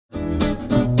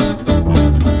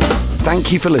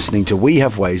Thank you for listening to We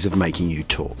Have Ways of Making You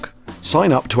Talk.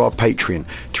 Sign up to our Patreon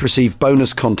to receive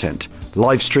bonus content,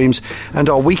 live streams, and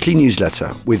our weekly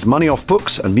newsletter with money off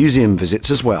books and museum visits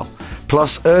as well,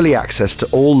 plus early access to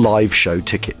all live show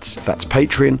tickets. That's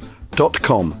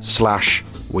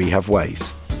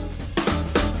patreon.com/wehaveways.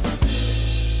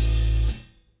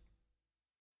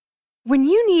 When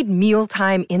you need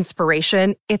mealtime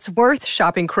inspiration, it's worth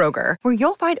shopping Kroger, where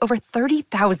you'll find over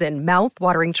 30,000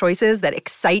 mouth-watering choices that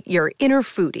excite your inner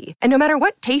foodie. And no matter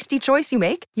what tasty choice you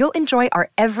make, you'll enjoy our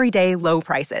everyday low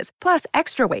prices, plus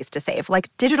extra ways to save,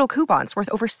 like digital coupons worth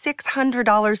over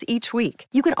 $600 each week.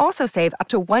 You can also save up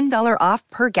to $1 off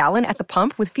per gallon at the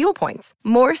pump with fuel points.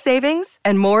 More savings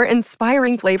and more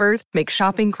inspiring flavors make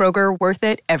shopping Kroger worth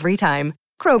it every time.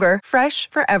 Kroger, fresh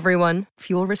for everyone.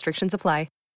 Fuel restrictions apply.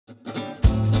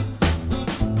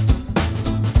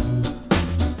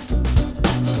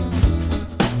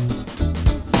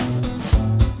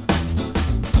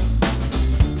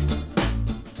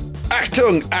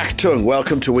 Achtung, Achtung.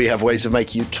 Welcome to We Have Ways of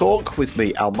Making You Talk with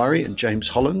me, Al Murray, and James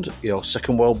Holland, your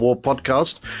Second World War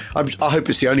podcast. I hope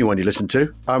it's the only one you listen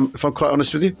to, if I'm quite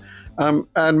honest with you. And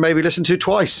maybe listen to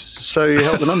twice, so you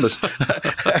help the numbers.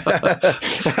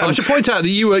 I should point out that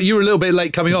you were a little bit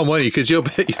late coming on, weren't you? Because your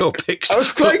picture. I was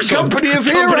playing Company of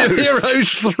Heroes. Company of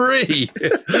Heroes 3.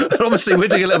 And obviously, we're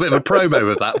doing a little bit of a promo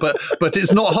with that, but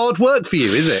it's not hard work for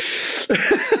you, is it?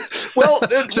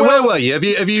 Where were you? Have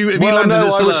you landed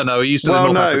at Salerno? Are you still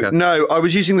in North Africa? No, I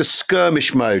was using the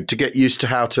skirmish mode to get used to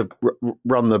how to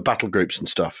run the battle groups and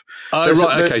stuff. Oh,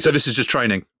 right. Okay, so this is just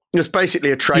training. It's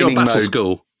basically a training battle mode.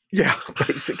 School. Yeah,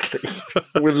 basically.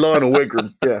 With Lionel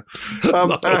Wigram, yeah.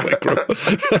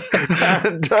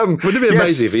 Wouldn't it be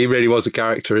amazing if he really was a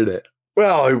character in it?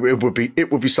 Well, it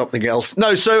would be something else.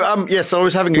 No, so yes, I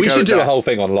was having a go. We should do a whole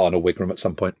thing on Lionel Wigram at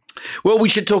some point. Well, we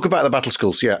should talk about the battle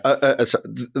schools, yeah,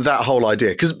 that whole idea,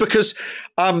 because we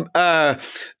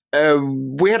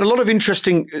had a lot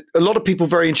of people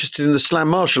very interested in the Slam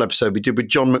Marshall episode we did with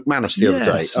John McManus the other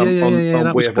day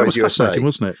on We Have Ways USA,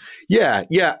 wasn't it? Yeah,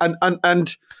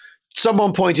 and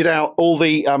someone pointed out all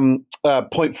the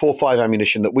 .45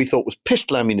 ammunition that we thought was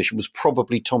pistol ammunition was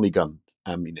probably Tommy gun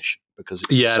ammunition, because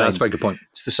it's that's a very good point.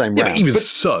 It's the same round. But even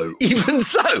so,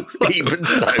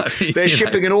 they're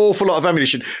shipping an awful lot of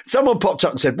ammunition. Someone popped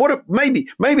up and said, "What? Maybe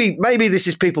this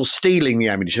is people stealing the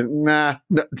ammunition." Nah,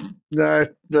 no,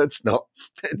 that's not.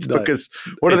 It's because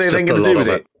what are they then going to do with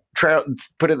it?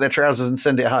 Put it in their trousers and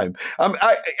send it home.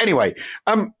 Anyway,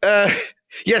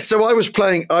 yes. So I was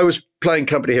playing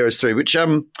Company Heroes 3, which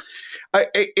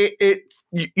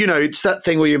it's that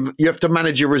thing where you have to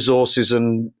manage your resources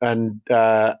and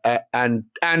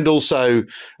also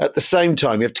at the same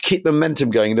time you have to keep momentum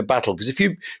going in the battle, because if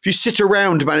you sit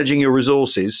around managing your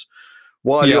resources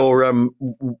while you're and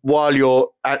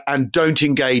don't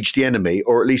engage the enemy,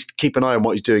 or at least keep an eye on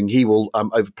what he's doing, he will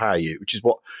overpower you, which is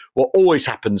what always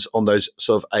happens on those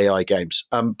sort of AI games.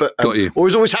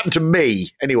 Always happened to me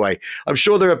anyway. I'm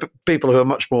sure there are people who are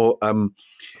much more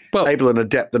able and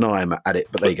adept than I am at it,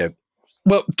 but there you go.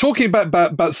 Well, talking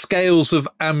about scales of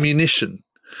ammunition.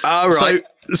 Oh, right.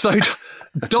 So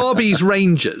Derby's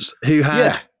Rangers,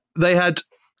 they had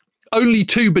only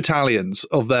 2 battalions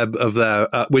of their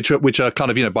which are kind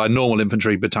of, by a normal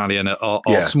infantry battalion are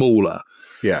smaller.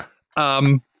 Yeah.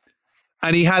 And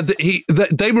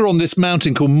they were on this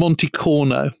mountain called Monte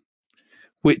Corno,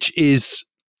 which is,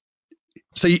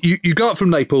 so you go up from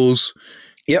Naples.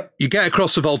 Yep. You get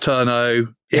across the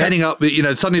Volturno, you're heading up,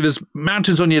 suddenly there's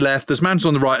mountains on your left, there's mountains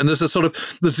on the right, and there's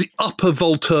the upper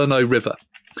Volturno River,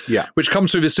 which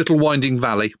comes through this little winding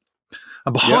valley.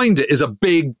 And behind it is a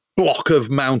big block of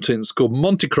mountains called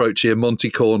Monte Croce and Monte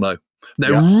Corno.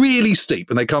 They're really steep,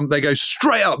 and they go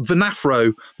straight up.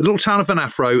 Venafro, the little town of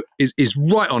Venafro, is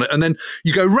right on it. And then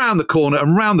you go round the corner,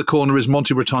 and round the corner is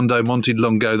Monte Rotondo, Monte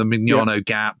Lungo, the Mignano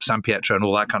Gap, San Pietro, and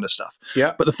all that kind of stuff.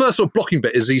 Yeah. But the first sort of blocking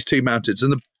bit is these 2 mountains.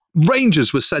 And the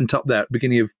Rangers were sent up there at the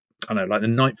beginning of, I don't know, like the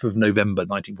 9th of November,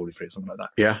 1943, or something like that.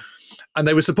 Yeah. And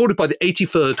they were supported by the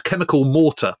 83rd Chemical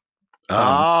Mortar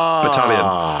Battalion.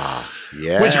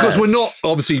 Yeah. Which, of course, we're not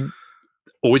obviously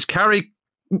always carry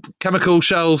chemical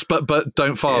shells, but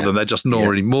don't fire them. They're just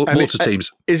normally mortar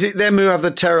teams. Is it them who have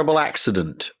the terrible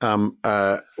accident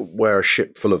where a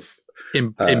ship full of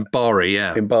in Bari,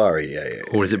 in Bari,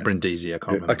 or is it Brindisi? I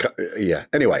can't remember.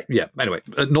 Anyway,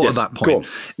 not at that point.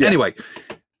 Anyway,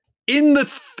 in the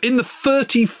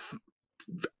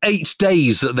 38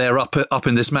 days that they're up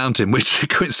in this mountain, which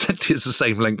coincidentally is the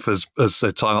same length as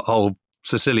the whole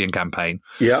Sicilian campaign.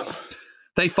 Yeah,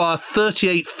 they fire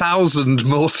 38,000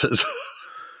 mortars.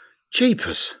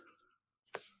 Jeepers.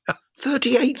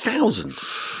 38,000.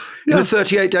 In a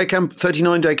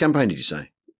 39-day campaign, did you say?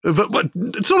 But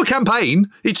it's not a campaign.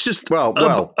 It's just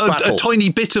a tiny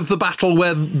bit of the battle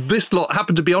where this lot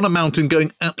happened to be on a mountain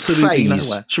going absolutely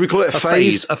nowhere. Should we call it a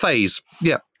phase? A phase.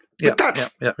 Yeah. But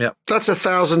that's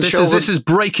 1,000 shells. This is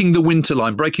breaking the winter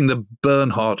line, breaking the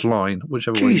Bernhardt line,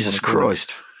 whichever way you want to call it. Jesus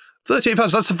Christ.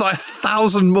 38,000, that's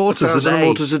 1,000 mortars a day. 1,000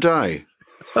 mortars a day.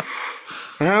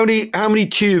 How many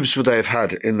tubes would they have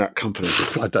had in that company?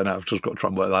 I don't know. I've just got to try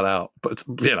and work that out. But,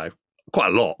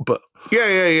 quite a lot. But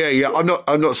yeah.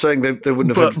 I'm not saying they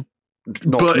wouldn't have had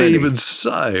not many. But even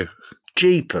so.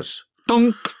 Jeepers.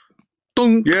 Dunk.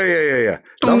 Dunk. Yeah.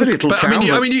 Lovely little town.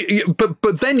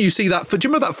 But then you see that. Do you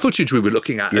remember that footage we were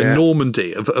looking at in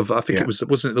Normandy of I think it was,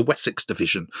 wasn't it the Wessex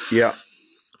Division? Yeah.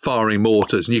 Firing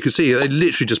mortars, and you can see they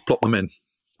literally just plop them in.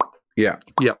 Yeah.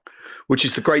 Which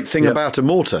is the great thing about a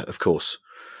mortar, of course.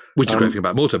 Which is the great thing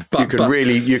about mortar. But you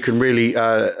can really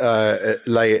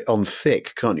lay it on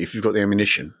thick, can't you? If you've got the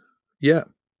ammunition. Yeah.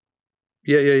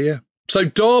 So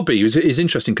Derby is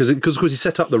interesting because of course he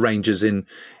set up the Rangers in.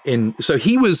 So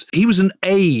he was an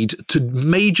aide to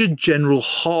Major General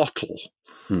Hartle,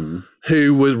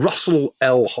 who was Russell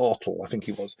L. Hartle, I think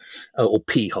he was, or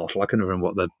P. Hartle. I can't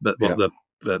remember what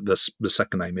the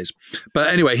second name is. But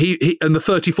anyway, he in the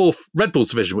 34th Red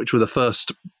Bulls Division, which were the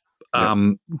first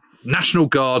National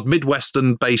Guard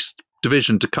Midwestern-based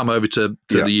division to come over to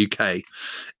the UK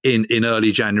in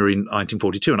early January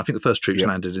 1942. And I think the first troops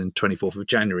landed in 24th of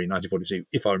January 1942,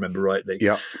 if I remember rightly.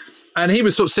 Yeah. And he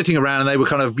was sort of sitting around and they were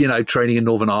kind of, training in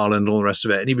Northern Ireland and all the rest of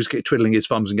it. And he was twiddling his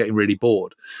thumbs and getting really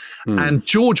bored. And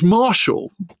George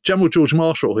Marshall, General George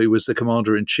Marshall, who was the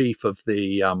commander-in-chief of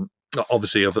the,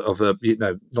 obviously of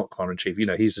the, not commander-in-chief,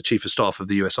 he's the chief of staff of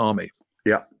the US Army.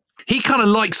 Yeah. He kind of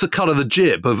likes the cut of the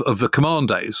jib of the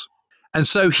commandos. And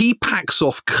so he packs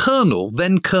off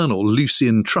then Colonel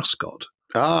Lucian Truscott.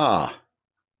 Ah,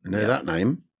 I know that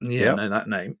name. Yeah, I know that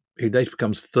name. Who later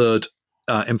becomes 3rd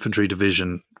Infantry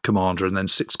Division commander and then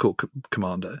 6th Corps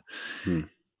commander.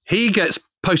 He gets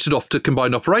posted off to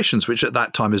Combined Operations, which at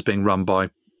that time is being run by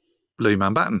Louis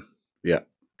Mountbatten. Yeah.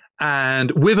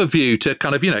 And with a view to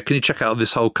kind of, can you check out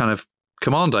this whole kind of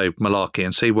commando malarkey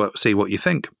and see what you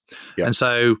think? Yeah. And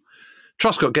so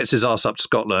Truscott gets his ass up to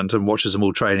Scotland and watches them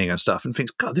all training and stuff and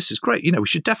thinks, God, this is great. We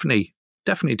should definitely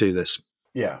do this.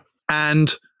 Yeah.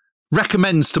 And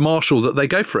recommends to Marshall that they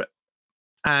go for it.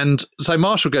 And so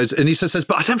Marshall goes and he says,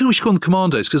 but I don't think we should call them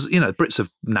commandos because, the Brits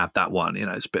have nabbed that one.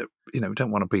 It's a bit, we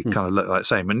don't want to be kind of look like the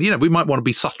same. And, we might want to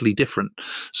be subtly different.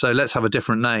 So let's have a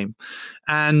different name.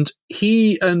 And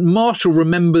Marshall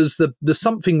remembers the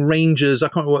something Rangers, I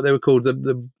can't remember what they were called,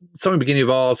 the something beginning of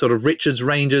R, sort of Richards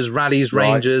Rangers, Rallies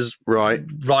Rangers,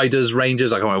 Riders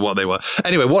Rangers, I can't remember what they were.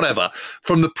 Anyway, whatever,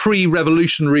 from the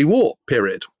pre-Revolutionary War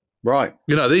period. Right.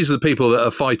 These are the people that are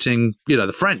fighting,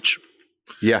 the French.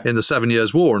 Yeah. In the 7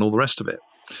 Years' War and all the rest of it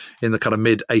in the kind of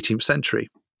mid-18th century.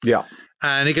 Yeah.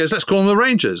 And he goes, let's call them the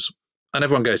Rangers. And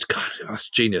everyone goes, God, that's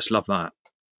genius, love that.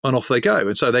 And off they go.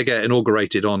 And so they get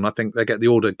inaugurated on, I think the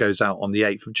order goes out on the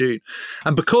 8th of June.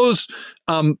 And because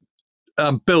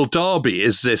Bill Derby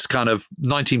is this kind of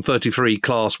 1933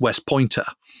 class West Pointer,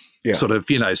 sort of,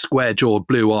 square-jawed,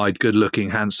 blue-eyed, good-looking,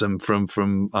 handsome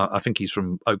from I think he's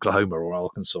from Oklahoma or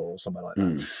Arkansas or somewhere like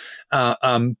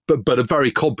that. But a very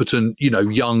competent,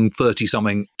 young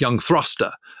 30-something, young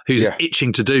thruster who's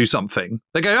itching to do something.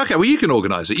 They go, okay, well, you can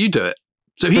organise it. You do it.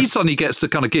 So he suddenly gets the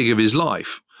kind of gig of his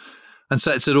life and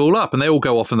sets it all up. And they all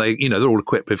go off and they're all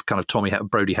equipped with kind of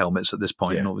Brody helmets at this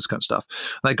point and all this kind of stuff.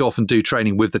 And they go off and do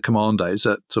training with the commandos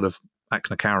at sort of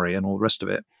Achnacarry and all the rest of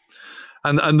it.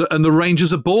 And the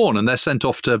Rangers are born and they're sent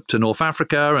off to North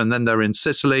Africa and then they're in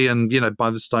Sicily and,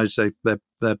 by this stage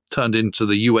they're turned into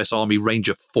the US Army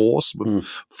Ranger Force with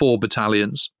 4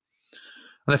 battalions.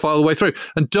 And they fight all the way through.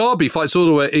 And Derby fights all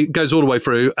the way, it goes all the way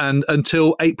through and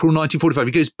until April 1945.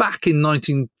 He goes back in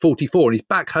 1944 and he's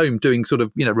back home doing sort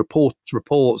of,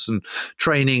 reports and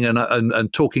training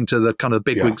and talking to the kind of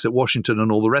bigwigs at Washington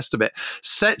and all the rest of it.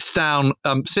 Sits down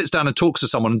and talks to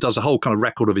someone and does a whole kind of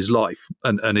record of his life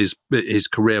and his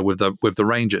career with the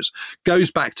Rangers. Goes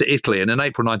back to Italy and in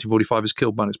April 1945 is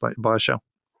killed by a shell.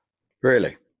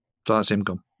 Really? So that's him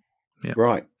gone. Yeah.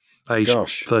 Right. Age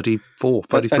 34,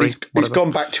 33. And he's gone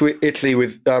back to Italy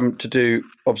with to do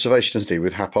observation, hasn't he,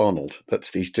 with Hap Arnold?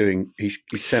 He's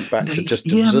sent back to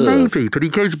just observe. Yeah, maybe, but he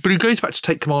goes back to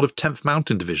take command of 10th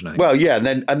Mountain Division. I think. Well, yeah,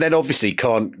 and then obviously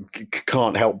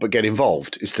can't help but get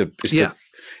involved. Is the thing. Yeah.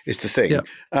 It's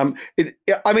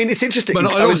interesting. But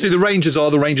obviously, the Rangers are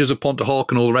the Rangers of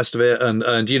Pontefract and all the rest of it, and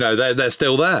they're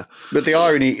still there. But the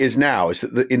irony is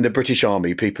that in the British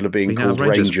Army, people are being called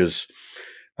Rangers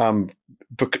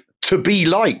to be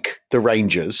like the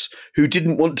Rangers, who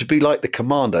didn't want to be like the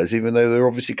Commandos, even though they're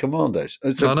obviously Commandos.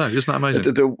 I know, isn't that amazing?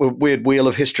 The weird wheel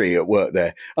of history at work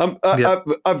there.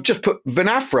 I've just put Van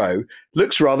Afro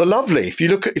looks rather lovely. If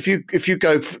you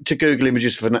go to Google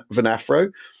images for Van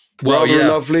Afro, rather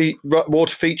lovely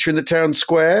water feature in the town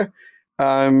square.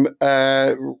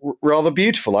 Rather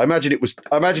beautiful. I imagine it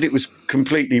was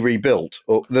completely rebuilt.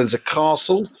 Or there's a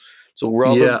castle. It's all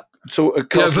rather. So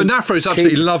Van Afro is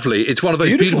absolutely lovely. It's one of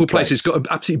those beautiful places. It's got an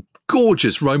absolutely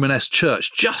gorgeous Romanesque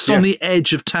church just on the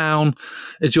edge of town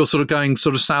as you're sort of going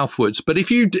sort of southwards. But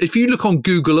if you look on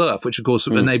Google Earth, which of course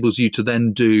enables you to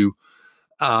then do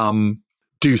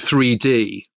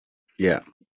 3D,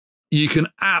 you can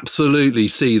absolutely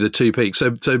see the two peaks.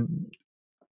 So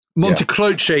Monte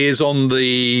Croce is on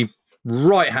the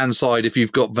right-hand side if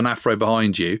you've got Van Afro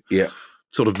behind you,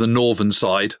 sort of the northern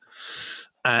side.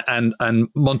 And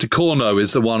Monte Corno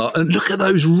is the one. And look at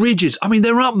those ridges. I mean,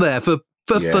 they're up there for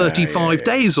 35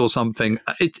 days or something.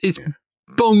 It's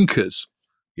bonkers.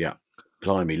 Yeah.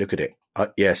 Blimey, look at it.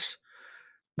 Yes.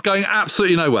 Going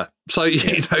absolutely nowhere. So,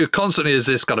 you know, constantly is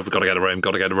this kind of, we've got to go to Rome. We've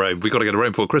got to go to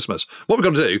Rome before Christmas. What we've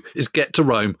got to do is get to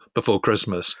Rome before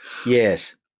Christmas.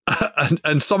 Yes.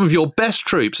 And some of your best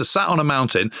troops are sat on a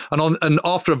mountain, and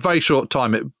after a very short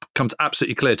time, it becomes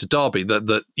absolutely clear to Derby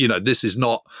that you know this is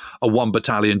not a 1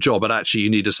 battalion job, but actually you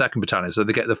need a 2nd battalion. So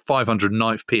they get the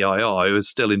 509th PIR, who is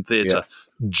still in theatre,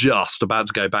 just about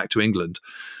to go back to England.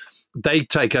 They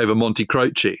take over Monte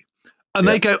Croce, and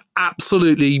they go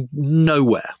absolutely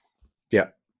nowhere. Yeah,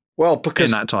 well,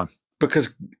 because in that time,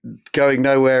 because going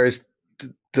nowhere is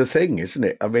the thing, isn't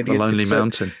it? I mean, the lonely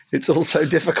mountain. It's also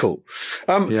difficult.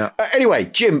 Anyway,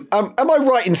 Jim, am I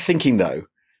right in thinking though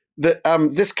that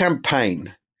this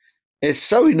campaign is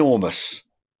so enormous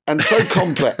and so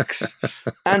complex,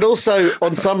 and also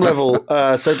on some level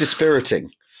so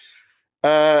dispiriting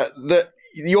that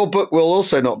your book will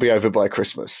also not be over by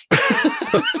Christmas?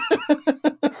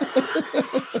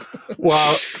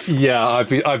 Well, yeah,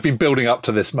 I've been building up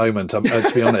to this moment. To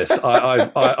be honest,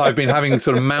 I've been having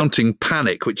sort of mounting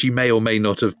panic, which you may or may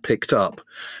not have picked up.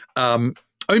 I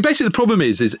mean, basically, the problem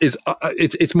is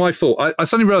it's my fault. I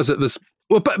suddenly realised that this.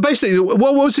 Well, basically,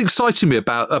 what was exciting me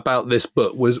about this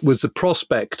book was the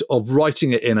prospect of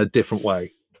writing it in a different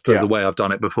way to the way I've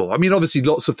done it before. I mean, obviously,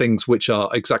 lots of things which are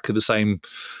exactly the same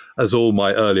as all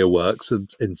my earlier works,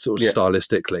 in sort of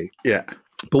stylistically. Yeah.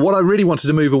 But what I really wanted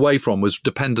to move away from was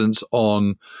dependence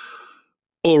on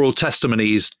oral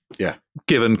testimonies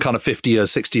given kind of 50 years,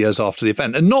 60 years after the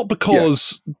event. And not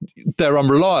because they're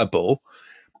unreliable,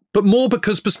 but more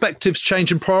because perspectives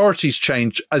change and priorities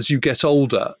change as you get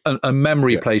older, and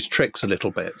memory plays tricks a little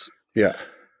bit. Yeah.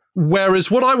 Whereas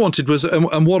what I wanted was,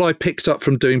 and what I picked up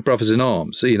from doing Brothers in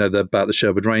Arms, you know, about the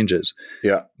Sherwood Rangers,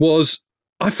 was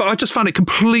I just found it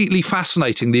completely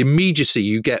fascinating, the immediacy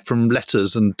you get from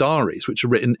letters and diaries, which are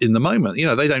written in the moment. You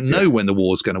know, they don't know when the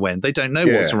war's going to end. They don't know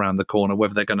what's around the corner,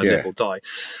 whether they're going to live or die.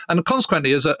 And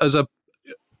consequently, as a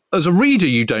reader,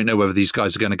 you don't know whether these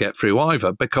guys are going to get through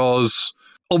either, because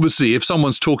obviously if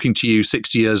someone's talking to you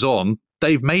 60 years on,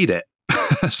 they've made it.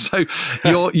 So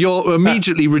you're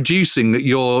immediately reducing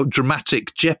your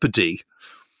dramatic jeopardy.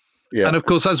 Yeah. And of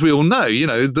course, as we all know, you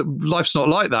know, life's not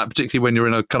like that, particularly when you're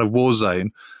in a kind of war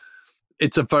zone.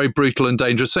 It's a very brutal and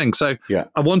dangerous thing. So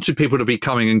I wanted people to be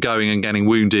coming and going and getting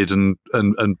wounded and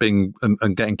being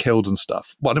and getting killed and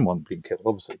stuff. Well, I didn't want them being killed,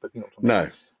 obviously, but you know what I mean.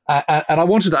 No. And I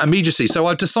wanted that immediacy. So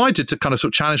I decided to kind of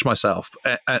sort of challenge myself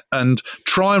and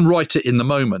try and write it in the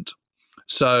moment.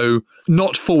 So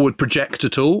not forward project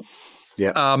at all.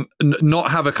 Yeah.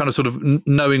 Not have a kind of sort of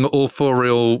knowing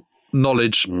authorial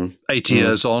knowledge 80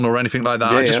 years on or anything like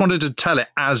that. I just wanted to tell it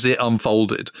as it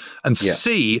unfolded and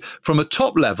see from a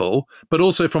top level, but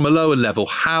also from a lower level,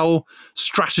 how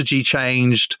strategy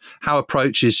changed, how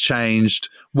approaches changed,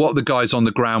 what the guys on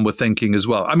the ground were thinking as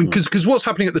well. I mean, because what's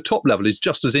happening at the top level is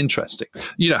just as interesting.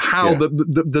 You know, how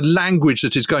the language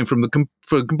that is going from the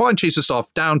Combined Chiefs of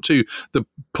Staff down to the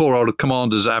poor old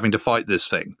commanders having to fight this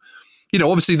thing. You know,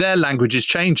 obviously their language is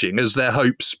changing as their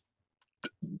hopes,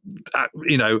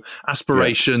 you know,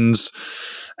 aspirations,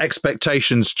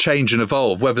 expectations change and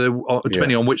evolve, whether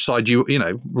depending on which side you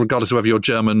know, regardless of whether you're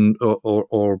German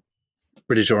or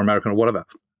British or American or whatever.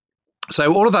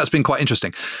 So all of that's been quite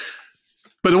interesting.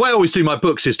 But the way I always do my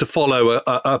books is to follow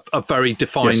a very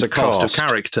defined cast of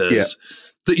characters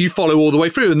that you follow all the way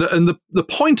through. And the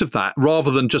point of that,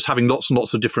 rather than just having lots and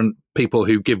lots of different people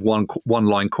who give one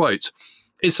line quotes,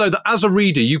 is so that as a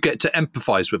reader, you get to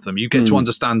empathize with them. You get to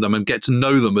understand them and get to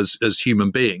know them as human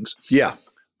beings. Yeah.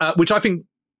 Which I think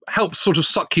helps sort of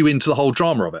suck you into the whole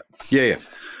drama of it. Yeah, yeah.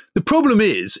 The problem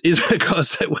is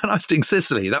because when I was doing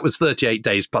Sicily, that was 38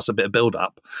 days plus a bit of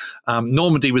build-up.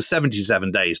 Normandy was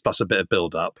 77 days plus a bit of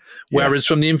build-up. Whereas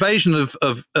from the invasion of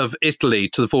Italy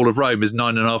to the fall of Rome is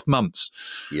 9.5 months.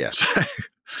 Yeah. So,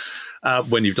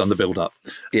 when you've done the build-up.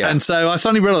 Yeah. And so I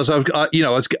suddenly realised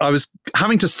I was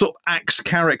having to sort of axe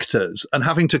characters and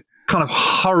having to kind of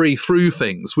hurry through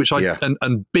things, which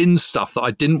and bin stuff that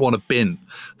I didn't want to bin,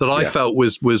 that I felt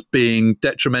was being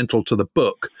detrimental to the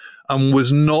book, and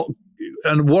was not.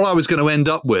 And what I was going to end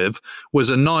up with was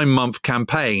a 9-month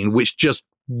campaign, which just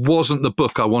wasn't the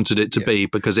book I wanted it to be,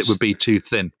 because it would be too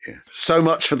thin. Yeah. So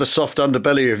much for the soft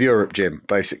underbelly of Europe, Jim,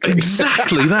 basically.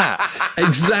 Exactly that.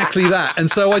 Exactly that.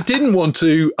 And so I didn't want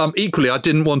to, equally, I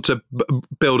didn't want to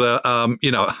build a,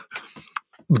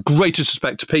 the greatest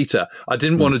respect to Peter, I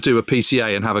didn't want to do a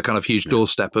PCA and have a kind of huge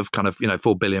doorstep of kind of,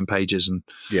 4 billion pages and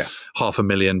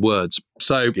 500,000 words.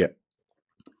 So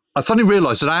I suddenly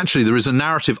realised that actually there is a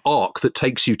narrative arc that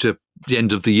takes you to the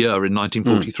end of the year in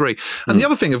 1943. And the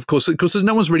other thing, of course,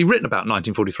 no one's really written about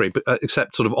 1943, but,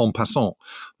 except sort of en passant.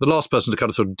 The last person to kind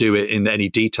of sort of do it in any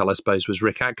detail, I suppose, was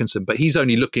Rick Atkinson. But he's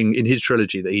only looking, in his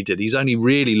trilogy that he did, he's only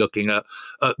really looking at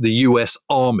the US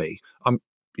Army.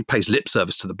 He pays lip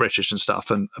service to the British and stuff,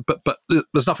 but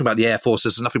there's nothing about the Air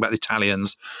Forces, there's nothing about the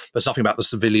Italians, there's nothing about the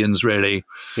civilians really.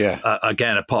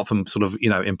 Again, apart from sort of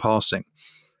in passing.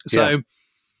 So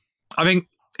I think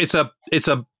it's a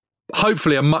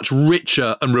hopefully a much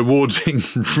richer and rewarding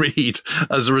read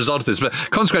as a result of this. But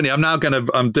consequently,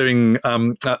 I'm doing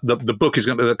the book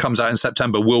that comes out in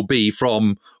September will be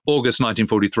from August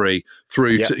 1943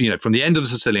 through to from the end of the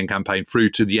Sicilian campaign through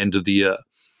to the end of the year.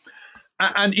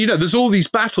 And there's all these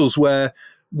battles where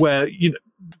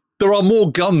there are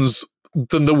more guns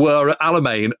than there were at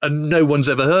Alamein, and no one's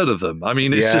ever heard of them. I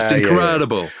mean, it's just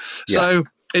incredible. So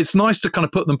it's nice to kind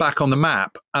of put them back on the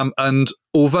map. And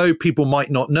although people might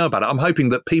not know about it, I'm hoping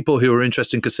that people who are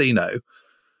interested in Casino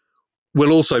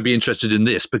will also be interested in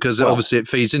this, because obviously it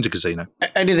feeds into Casino.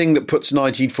 Anything that puts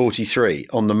 1943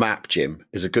 on the map, Jim,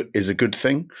 is a good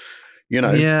thing.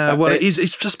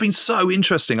 It's just been so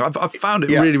interesting. I've found it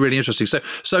really, really interesting.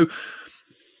 So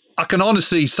I can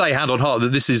honestly say, hand on heart,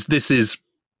 that this is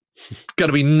going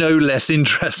to be no less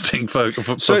interesting for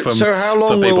how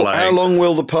long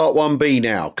will the part one be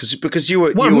now? Because you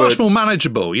were much more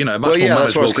manageable. Much more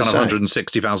manageable, kind of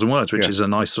 160,000 words, which is a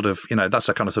nice sort of that's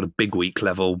a kind of sort of big week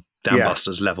level,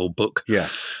 Dambusters level book.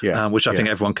 Which I think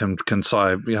everyone can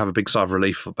have a big sigh of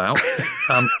relief about.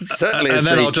 Certainly, and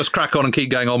then I'll just crack on and keep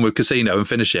going on with Casino and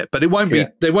finish it. But it won't be.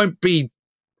 There won't be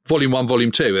volume 1,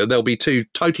 volume 2. There'll be 2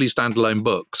 totally standalone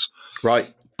books.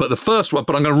 Right. But the first one,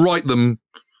 I'm going to write them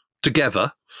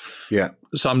together.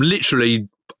 So I'm literally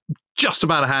just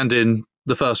about to hand in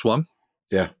the first one.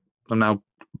 I'm now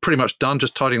pretty much done,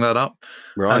 just tidying that up.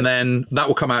 Right. And then that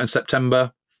will come out in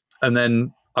September. And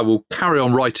then I will carry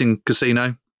on writing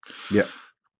Casino.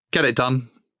 Get it done.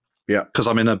 Because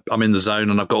I'm in the zone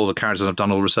and I've got all the characters and I've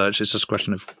done all the research. It's just a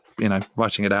question of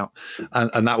writing it out,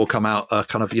 and that will come out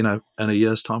kind of in a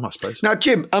year's time, I suppose. Now,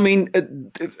 Jim, I mean,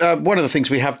 one of the things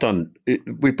we've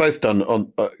both done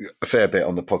on a fair bit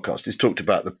on the podcast is talked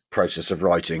about the process of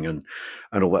writing and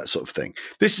all that sort of thing.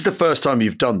 This is the first time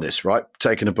you've done this, right?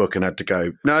 Taken a book and had to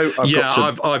go, no,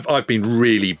 I've been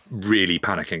really, really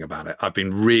panicking about it. I've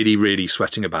been really, really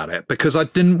sweating about it, because I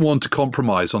didn't want to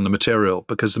compromise on the material,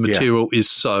 because the material is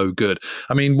so good.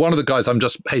 I mean, one of the guys I'm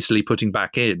just hastily putting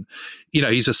back in,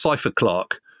 he's a cipher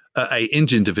clerk at a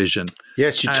Indian division.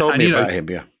 Yes, you told me about him.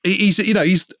 Yeah,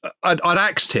 I'd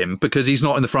axed him because he's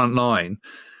not in the front line,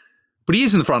 but he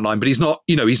is in the front line. But he's not,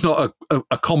 he's not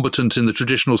a combatant in the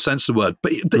traditional sense of the word.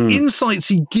 But the insights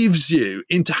he gives you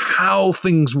into how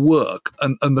things work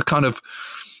and the kind of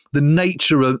the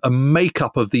nature and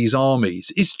makeup of these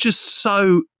armies is just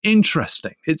so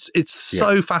interesting. It's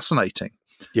so fascinating.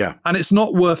 Yeah, and it's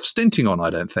not worth stinting on.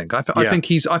 I don't think. I think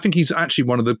he's actually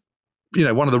one of the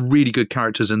really good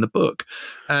characters in the book,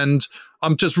 and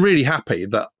I'm just really happy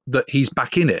that he's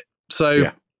back in it.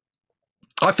 So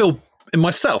I feel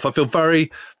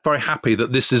very, very happy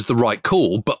that this is the right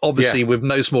call, but obviously with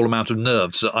no small amount of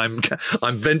nerves. I'm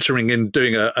venturing in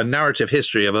doing a narrative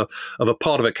history of a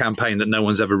part of a campaign that no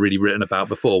one's ever really written about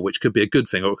before, which could be a good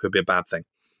thing or it could be a bad thing.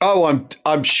 Oh,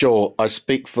 I'm sure I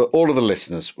speak for all of the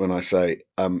listeners when I say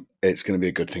it's going to be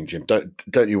a good thing, Jim.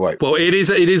 Don't you wait. Well, it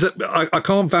is. I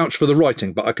can't vouch for the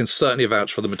writing, but I can certainly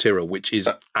vouch for the material, which is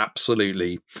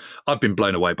absolutely. I've been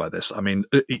blown away by this. I mean,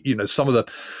 some of the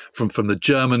from the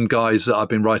German guys that I've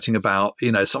been writing about,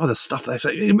 some of the stuff they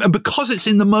say, and because it's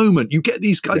in the moment, you get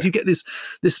these guys. You get this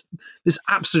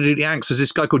absolutely anxious.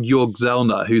 This guy called Jörg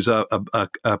Zellner, who's a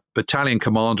battalion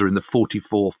commander in the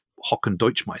 44th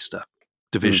Hockendeutsmeister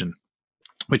division,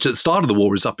 which at the start of the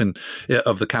war is up in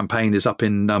of the campaign is up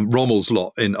in Rommel's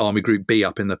lot in Army Group B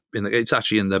up in the it's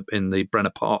actually in the Brenner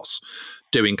Pass,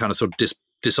 doing kind of sort of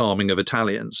disarming of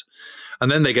Italians. And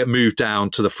then they get moved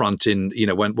down to the front in,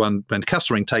 when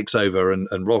Kesselring takes over and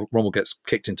Rommel gets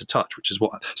kicked into touch, which is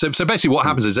what. So basically what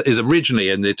happens is originally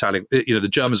in the Italian, the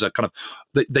Germans are kind of,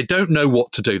 they don't know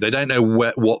what to do. They don't know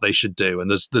what they should do.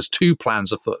 And there's two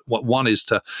plans afoot. One is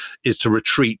to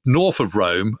retreat north of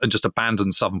Rome and just abandon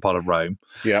the southern part of Rome.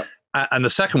 Yeah. And the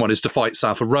second one is to fight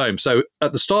south of Rome. So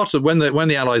at the start of when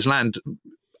the Allies land,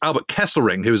 Albert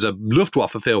Kesselring, who is a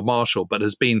Luftwaffe field marshal, but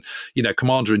has been,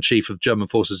 commander-in-chief of German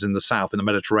forces in the south, in the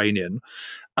Mediterranean,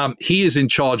 he is in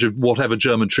charge of whatever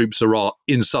German troops there are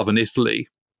in southern Italy.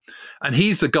 And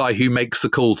he's the guy who makes the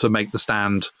call to make the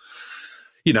stand,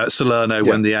 at Salerno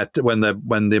when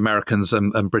the Americans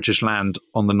and British land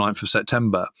on the 9th of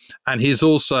September. And he's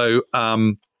also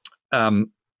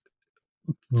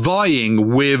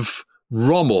vying with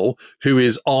Rommel, who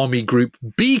is Army Group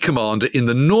B commander in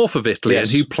the north of Italy, and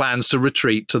who plans to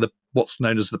retreat to what's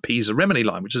known as the Pisa-Rimini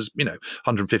line, which is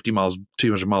 150 miles,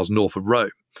 200 miles north of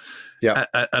Rome,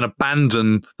 and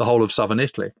abandon the whole of southern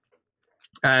Italy.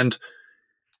 And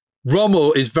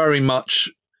Rommel is very much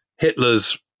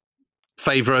Hitler's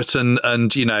favorite, and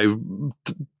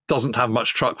doesn't have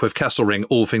much truck with Kesselring,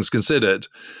 all things considered.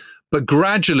 But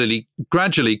gradually,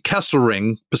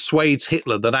 Kesselring persuades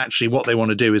Hitler that actually what they want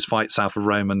to do is fight south of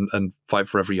Rome and fight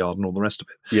for every yard and all the rest of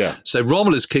it. Yeah. So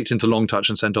Rommel is kicked into long touch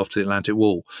and sent off to the Atlantic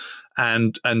Wall.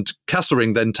 And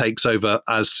Kesselring then takes over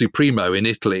as Supremo in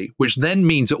Italy, which then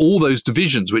means that all those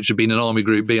divisions, which have been in Army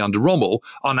Group B under Rommel,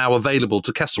 are now available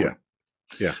to Kesselring.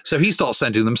 Yeah. So he starts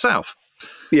sending them south.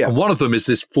 Yeah. And one of them is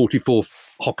this 44th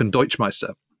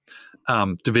Hockendeutsmeister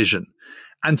division.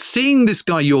 And seeing this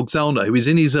guy, Jörg Zellner, who is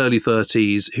in his early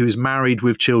 30s, who is married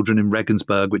with children in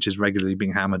Regensburg, which is regularly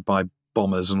being hammered by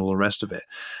bombers and all the rest of it,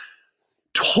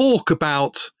 talk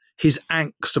about his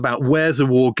angst about where's the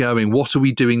war going? What are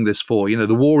we doing this for?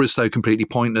 The war is so completely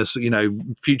pointless.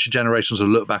 Future generations will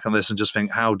look back on this and just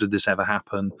think, how did this ever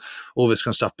happen? All this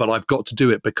kind of stuff. But I've got to do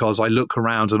it because I look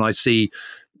around and I see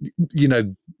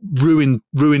ruined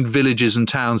villages and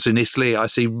towns in Italy. I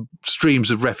see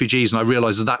streams of refugees, and I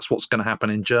realize that that's what's going to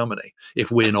happen in Germany if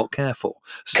we're not careful.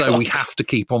 So we have to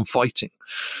keep on fighting,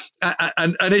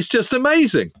 and it's just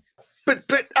amazing. But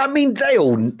I mean, they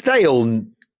all.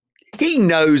 He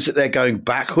knows that they're going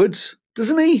backwards,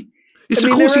 doesn't he? Yes,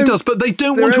 of course he does, but they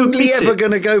don't want to admit it. They're only ever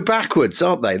going to go backwards,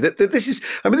 aren't they? This is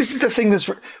the thing that's,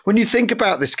 when you think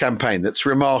about this campaign, that's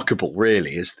remarkable.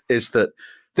 Really, is that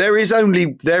there is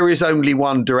only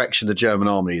one direction the German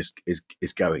army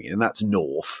is going in, and that's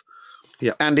north.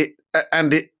 Yeah, and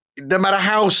it no matter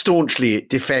how staunchly it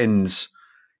defends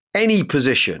any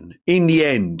position, in the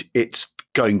end, it's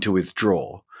going to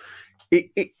withdraw.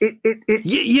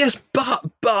 Yes,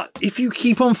 but if you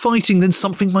keep on fighting, then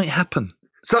something might happen.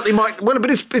 Something might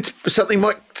something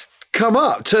might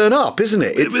turn up, isn't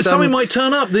it? Something might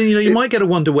turn up. Then you might get a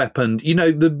wonder weapon.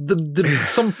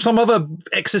 Some other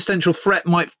existential threat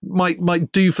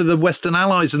might do for the Western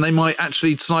Allies, and they might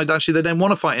actually decide they don't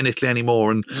want to fight in Italy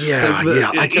anymore. And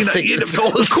I just think it's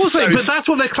all of course, but that's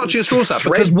what they're clutching at straws at.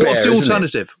 Because what's the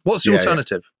alternative? What's the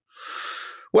alternative?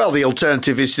 Well, the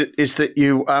alternative is that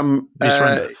you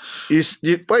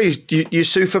you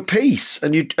sue for peace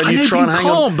and you try and hang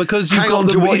on because hang on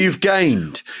to what you've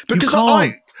gained. Because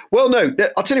I'll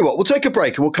tell you what, we'll take a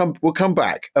break and we'll come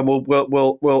back and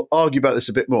we'll argue about this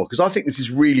a bit more, because I think this is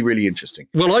really, really interesting.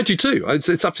 Well, I do too. It's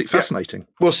absolutely fascinating.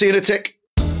 We'll see you in a tick.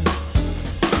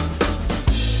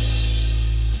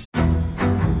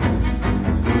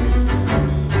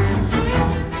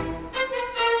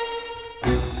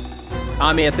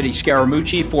 I'm Anthony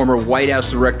Scaramucci, former White House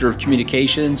Director of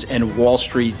Communications and Wall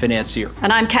Street financier.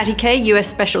 And I'm Katty Kay, US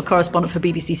Special Correspondent for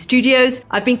BBC Studios.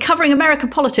 I've been covering American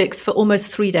politics for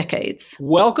almost 3 decades.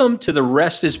 Welcome to The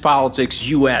Rest is Politics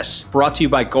US, brought to you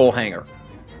by Goalhanger.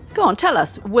 Go on, tell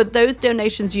us, were those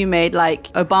donations you made,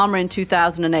 like Obama in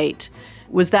 2008,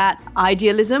 was that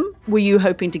idealism? Were you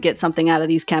hoping to get something out of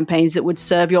these campaigns that would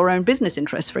serve your own business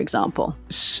interests, for example?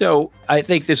 So I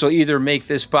think this will either make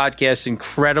this podcast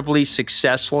incredibly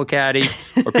successful, Katty,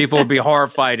 or people will be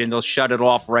horrified and they'll shut it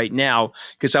off right now,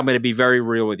 because I'm going to be very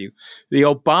real with you. The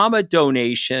Obama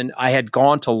donation, I had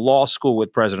gone to law school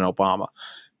with President Obama.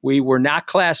 We were not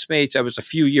classmates. I was a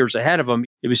few years ahead of him.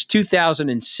 It was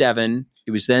 2007.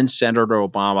 It was then Senator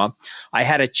Obama. I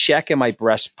had a check in my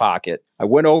breast pocket. I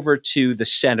went over to the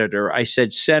senator. I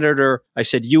said, Senator,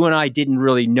 you and I didn't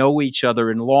really know each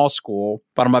other in law school,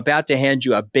 but I'm about to hand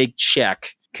you a big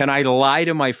check. can I lie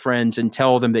to my friends and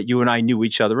tell them that you and I knew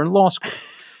each other in law school?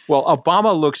 Well,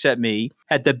 Obama looks at me,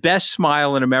 had the best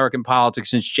smile in American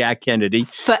politics since Jack Kennedy.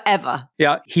 Forever.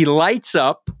 Yeah, he lights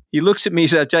up. He looks at me and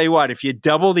says, I'll tell you what, if you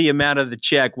double the amount of the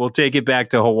check, we'll take it back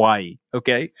to Hawaii.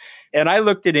 Okay. And I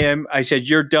looked at him. I said,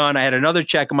 you're done. I had another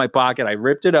check in my pocket. I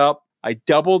ripped it up. I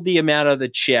doubled the amount of the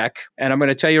check. And I'm going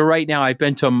to tell you right now, I've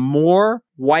been to more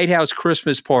White House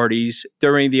Christmas parties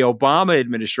during the Obama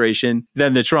administration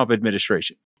than the Trump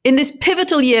administration. In this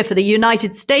pivotal year for the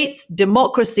United States,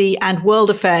 democracy, and world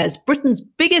affairs, Britain's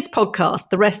biggest podcast,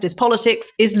 The Rest is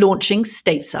Politics, is launching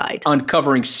stateside.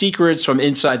 Uncovering secrets from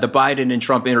inside the Biden and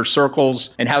Trump inner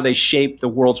circles and how they shape the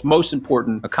world's most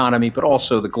important economy, but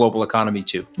also the global economy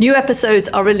too. New episodes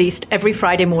are released every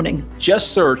Friday morning.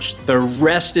 Just search The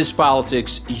Rest is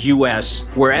Politics US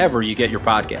wherever you get your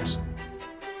podcasts.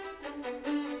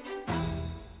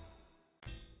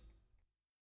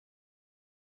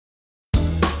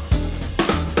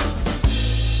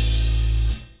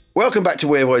 Welcome back to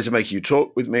Weird Ways of Making You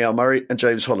Talk with me, Al Murray, and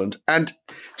James Holland. And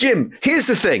Jim, here's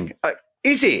the thing.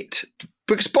 Is it,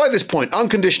 because by this point,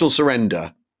 unconditional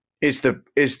surrender is the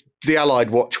Allied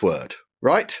watchword,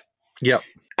 right? Yep.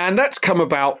 And that's come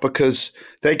about because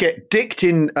they get dicked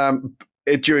in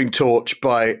during Torch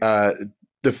by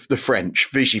the French,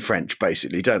 Vichy French,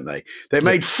 basically, don't they? They're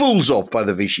made fools of by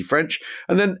the Vichy French.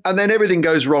 And then everything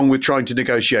goes wrong with trying to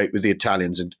negotiate with the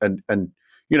Italians and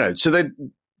you know, so they...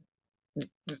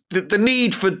 The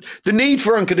need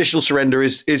for unconditional surrender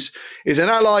is an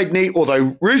Allied need,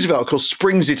 although Roosevelt, of course,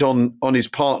 springs it on his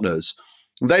partners.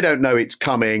 They don't know it's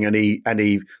coming, and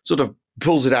he sort of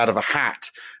pulls it out of a hat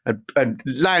and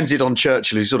lands it on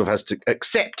Churchill, who sort of has to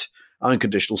accept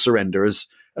unconditional surrender as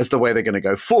the way they're going to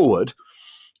go forward.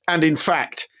 And in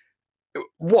fact,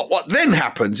 what then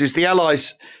happens is the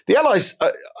Allies.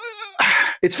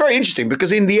 It's very interesting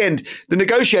because in the end, the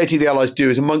negotiating the Allies do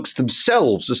is amongst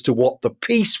themselves as to what the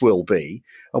peace will be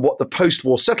and what the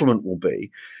post-war settlement will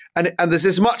be. And there's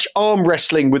as much arm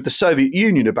wrestling with the Soviet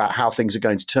Union about how things are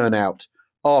going to turn out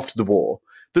after the war.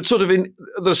 That's sort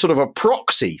of a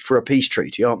proxy for a peace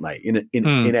treaty, aren't they?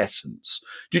 In essence,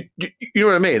 do you know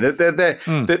what I mean?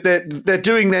 They're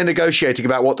doing their negotiating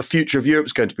about what the future of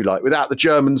Europe's going to be like without the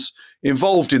Germans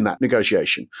involved in that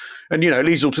negotiation, and it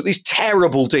leads all to these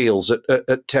terrible deals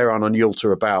at Tehran and Yalta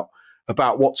about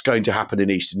what's going to happen in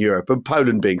Eastern Europe and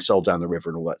Poland being sold down the river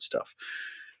and all that stuff.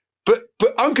 But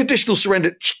unconditional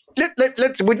surrender.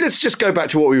 Let's just go back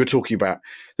to what we were talking about.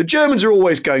 The Germans are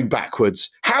always going backwards.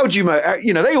 How do you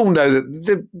they all know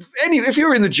that if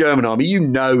you're in the German army,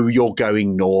 you're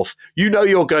going north.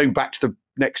 You're going back to the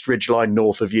next ridgeline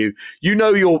north of you. You're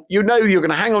going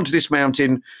to hang on to this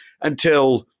mountain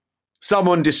until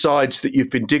someone decides that you've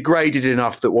been degraded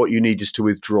enough that what you need is to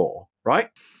withdraw.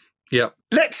 Right? Yeah.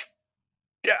 Let's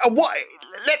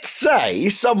say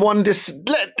someone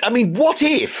what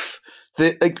if?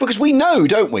 Because we know,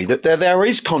 don't we, that there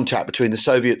is contact between the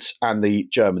Soviets and the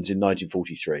Germans in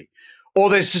 1943, or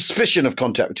there's suspicion of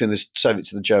contact between the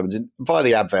Soviets and the Germans via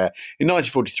the Abwehr in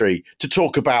 1943 to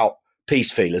talk about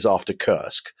peace feelers after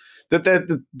Kursk.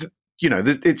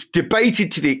 It's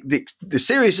debated to the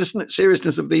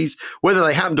seriousness of these, whether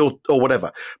they happened or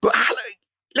whatever. But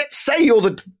let's say you're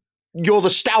the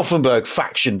Stauffenberg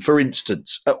faction, for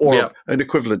instance, or an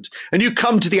equivalent, and you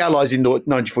come to the Allies in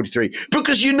 1943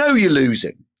 because you're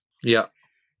losing. Yeah.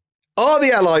 Are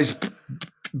the Allies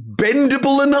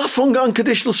bendable enough on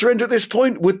unconditional surrender at this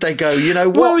point? Would they go,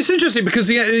 what? Well, it's interesting because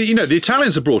the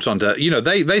Italians are brought under,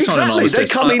 they sign an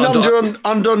armistice. They come in under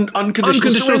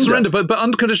unconditional surrender. But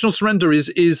unconditional surrender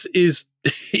is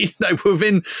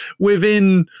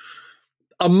within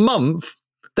a month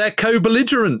they're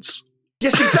co-belligerents.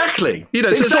 Yes, exactly. So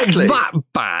it's not that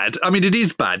bad. I mean, it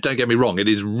is bad. Don't get me wrong. It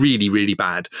is really, really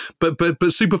bad. But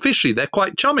superficially, they're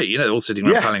quite chummy. They're all sitting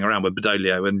around palling around with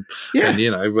Badoglio and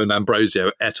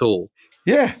Ambrosio et al.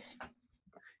 Yeah.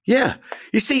 Yeah.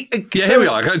 You see. Here we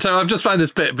are. So I've just found this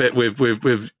bit with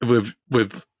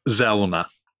Zellner.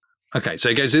 Okay, so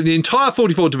it goes, the entire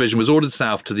 44th Division was ordered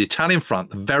south to the Italian front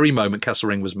the very moment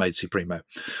Kesselring was made Supremo.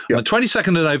 On the 22nd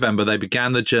of November, they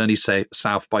began the journey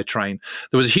south by train.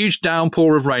 There was a huge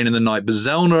downpour of rain in the night, but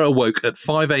Zellner awoke at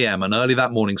 5 a.m. and early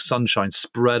that morning, sunshine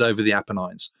spread over the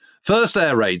Apennines. First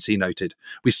air raids, he noted.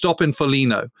 We stop in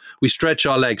Foligno. We stretch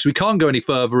our legs. We can't go any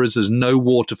further as there's no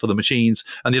water for the machines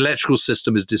and the electrical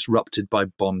system is disrupted by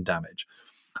bomb damage.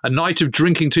 A night of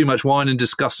drinking too much wine and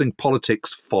discussing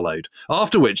politics followed,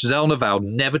 after which Zellner vowed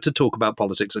never to talk about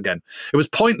politics again. It was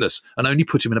pointless and only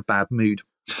put him in a bad mood.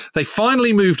 They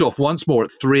finally moved off once more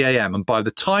at 3 a.m. and by the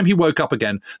time he woke up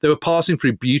again, they were passing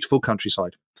through beautiful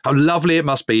countryside. How lovely it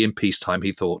must be in peacetime,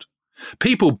 he thought.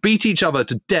 People beat each other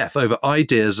to death over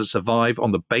ideas that survive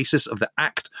on the basis of the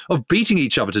act of beating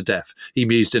each other to death, he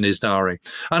mused in his diary.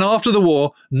 And after the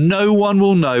war, no one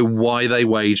will know why they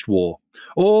waged war.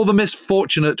 All the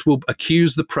misfortunate will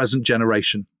accuse the present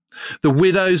generation. The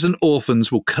widows and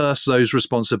orphans will curse those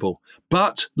responsible.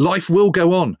 But life will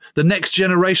go on. The next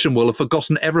generation will have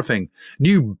forgotten everything.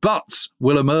 New buts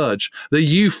will emerge. The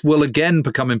youth will again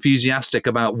become enthusiastic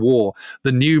about war.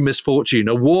 The new misfortune,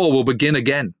 a war will begin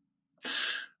again.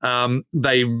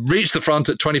 They reached the front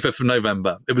at 25th of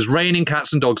November. It was raining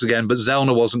cats and dogs again, but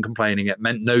Zellner wasn't complaining. It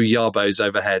meant no yarbos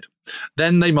overhead.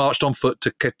 Then they marched on foot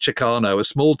to Chicano, a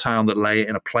small town that lay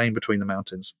in a plain between the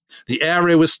mountains. The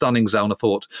area was stunning, Zellner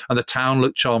thought, and the town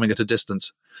looked charming at a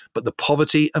distance. But the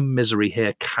poverty and misery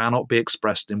here cannot be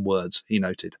expressed in words, he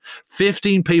noted.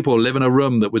 15 people live in a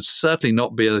room that would certainly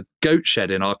not be a goat shed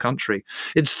in our country.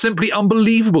 It's simply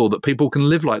unbelievable that people can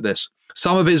live like this.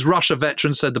 Some of his Russia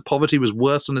veterans said the poverty was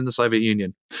worse than in the Soviet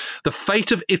Union. The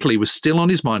fate of Italy was still on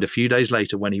his mind a few days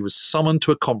later when he was summoned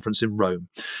to a conference in Rome.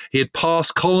 He had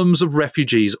passed columns of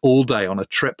refugees all day on a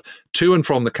trip to and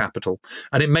from the capital,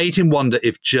 and it made him wonder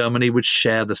if Germany would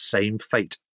share the same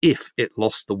fate if it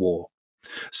lost the war.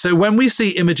 So when we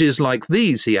see images like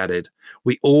these, he added,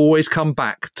 we always come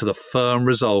back to the firm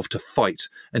resolve to fight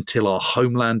until our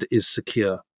homeland is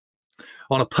secure.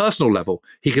 On a personal level,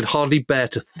 he could hardly bear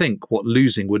to think what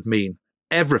losing would mean.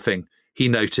 Everything, he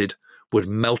noted, would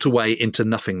melt away into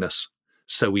nothingness.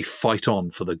 So we fight on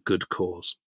for the good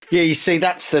cause. Yeah, you see,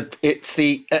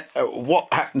 what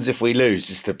happens if we lose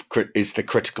is the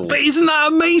critical. But isn't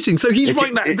that amazing? So he's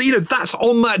writing that, that's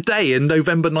on that day in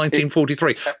November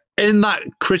 1943. In that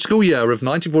critical year of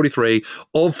 1943,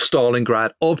 of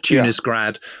Stalingrad, of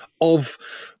Tunisgrad, of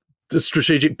the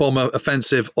strategic bomber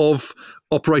offensive, of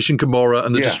Operation Gomorrah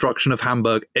and the destruction of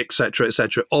Hamburg, etc.,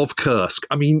 of Kursk.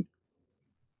 I think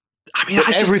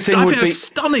it's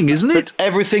stunning, isn't it? But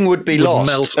everything would be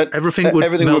lost. Everything would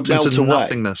melt into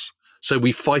nothingness. So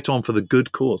we fight on for the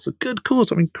good cause. The good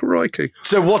cause. I mean, crikey.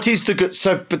 So what is the good?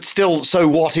 So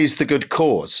what is the good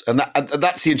cause? And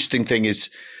that's the interesting thing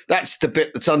is that's the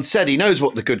bit that's unsaid. He knows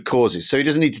what the good cause is, so he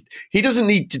doesn't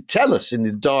need to tell us in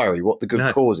his diary what the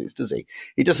good cause is, does he?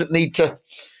 He doesn't need to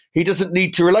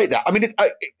relate that. I mean,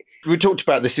 we talked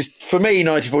about this. For me,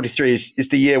 1943 is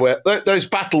the year where those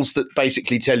battles that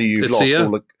basically tell you you've lost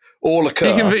all occur.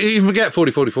 You can forget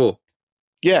 40-44.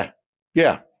 Yeah.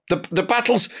 The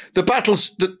battles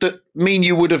that mean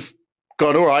you would have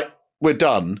gone, all right, we're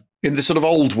done in the sort of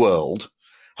old world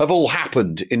have all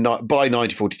happened by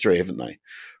 1943, haven't they?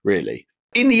 Really.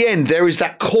 In the end, there is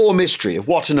that core mystery of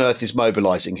what on earth is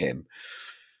mobilizing him,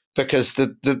 because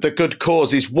the good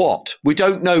cause is what? We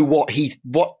don't know what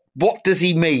does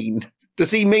he mean?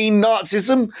 Does he mean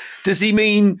Nazism? Does he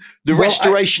mean the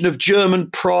restoration of German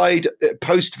pride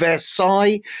post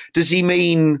Versailles? Does he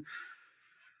mean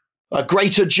a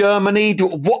greater Germany?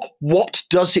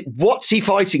 What's he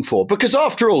fighting for? Because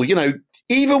after all,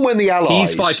 even when the Allies,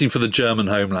 he's fighting for the German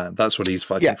homeland. That's what he's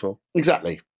fighting for.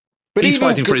 Exactly. But he's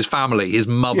fighting for his family, his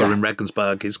mother in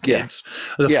Regensburg, his kids,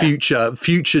 the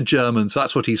future Germans.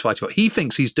 That's what he's fighting for. He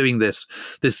thinks he's doing this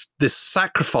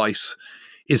sacrifice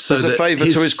is so that a favour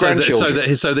to his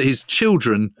grandchildren, so that his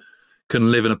children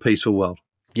can live in a peaceful world.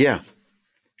 Yeah.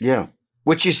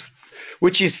 Which is,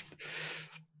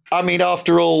 I mean,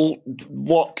 after all,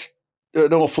 what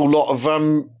an awful lot of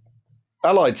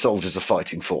Allied soldiers are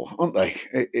fighting for, aren't they?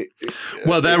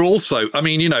 Well, they're also. I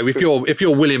mean, if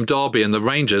you're William Darby and the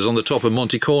Rangers on the top of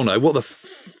Monte Corno, what the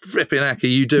flipping heck are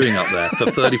you doing up there for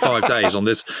 35 days on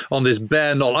this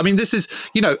bare knoll? I mean, this is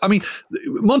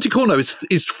Monte Corno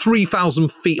is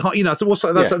 3,000 feet high. So what's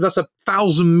that? That's a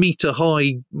 1,000-meter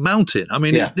high mountain. I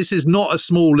mean, this is not a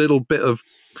small little bit of.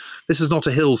 This is not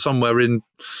a hill somewhere in.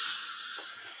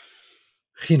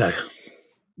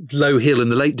 Low Hill in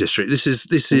the Lake District. This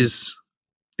is.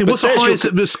 What's the highest?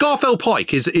 The Scafell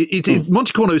Pike is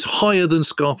Monte Corno is higher than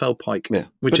Scafell Pike,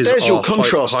 which is our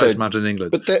highest mountain in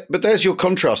England. But there's your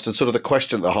contrast and sort of the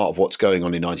question at the heart of what's going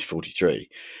on in 1943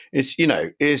 is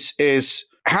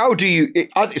how do you?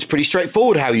 It's pretty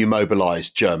straightforward how you mobilise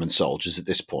German soldiers at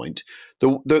this point.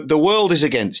 The world is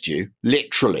against you,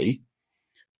 literally.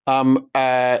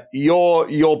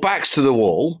 Your back's to the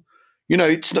wall.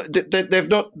 It's not. They've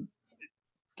not.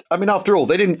 I mean, after all,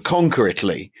 they didn't conquer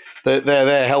Italy.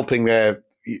 They're helping their,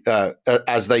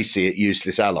 as they see it,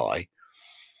 useless ally.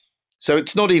 So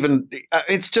it's not even.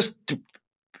 It's just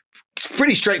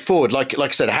pretty straightforward. Like I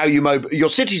said, how you your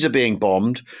cities are being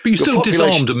bombed. But you still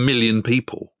disarmed 1 million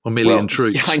people, 1 million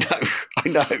troops. Yeah,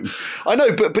 I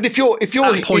know. But if you're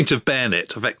at point of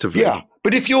bayonet, effectively. Yeah,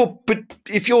 But if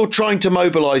you're trying to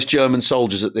mobilise German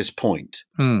soldiers at this point,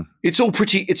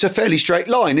 it's a fairly straight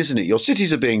line, isn't it? Your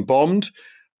cities are being bombed.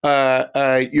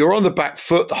 You're on the back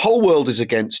foot. The whole world is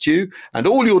against you, and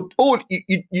you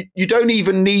don't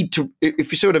even need to.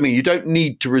 If you see what I mean, you don't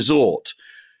need to resort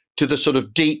to the sort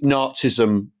of deep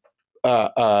Nazism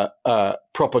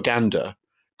propaganda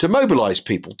to mobilise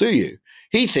people, do you?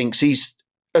 He thinks he's,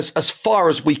 as far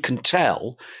as we can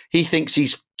tell, he thinks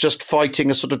he's just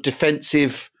fighting a sort of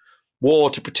defensive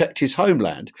war to protect his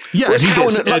homeland. Yeah,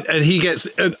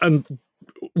 and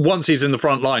once he's in the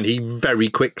front line, he very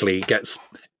quickly gets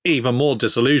even more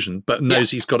disillusioned, but knows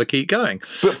he's got to keep going.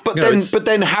 But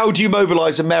then how do you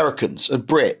mobilise Americans and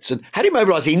Brits, and how do you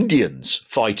mobilise Indians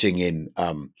fighting in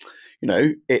and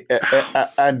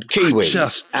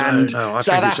Kiwis and South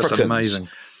Africans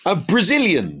and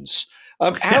Brazilians?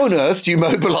 How on earth do you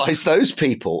mobilise those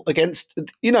people against?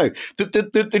 That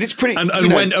it's pretty.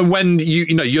 When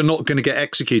you're not going to get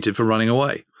executed for running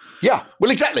away. Yeah,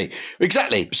 well, exactly.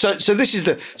 So this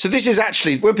is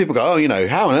actually when people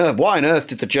go, why on earth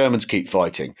did the Germans keep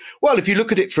fighting? Well, if you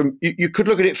look at it from, you could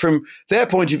look at it from their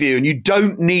point of view, and you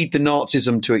don't need the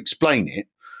Nazism to explain it.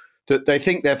 That they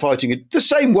think they're fighting it the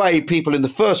same way people in the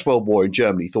First World War in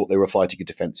Germany thought they were fighting a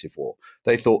defensive war.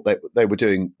 They thought that they were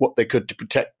doing what they could to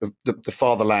protect the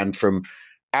fatherland from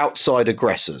outside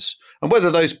aggressors. And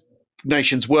whether those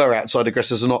nations were outside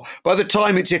aggressors or not, by the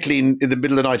time it's Italy in the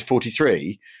middle of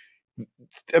 1943,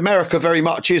 America very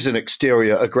much is an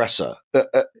exterior aggressor.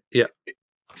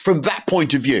 From that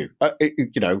point of view,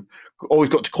 always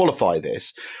got to qualify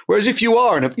this. Whereas if you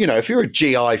are, if you're a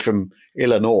GI from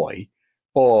Illinois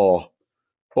or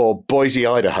Boise,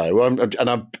 Idaho, and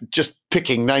I'm just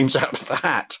picking names out of the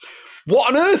hat.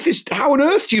 How on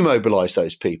earth do you mobilise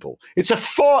those people? It's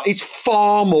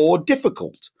far more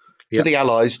difficult for the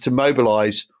Allies to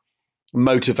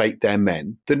motivate their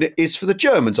men than it is for the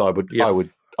Germans.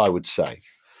 I would say.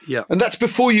 Yeah, and that's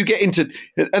before you get into,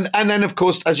 and then of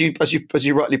course, as you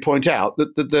rightly point out,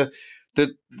 that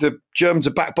the Germans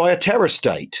are backed by a terror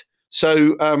state.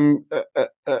 So, the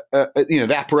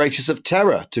apparatus of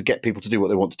terror to get people to do what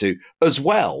they want to do as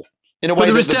well. In a way,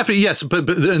 there is definitely but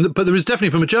there is definitely,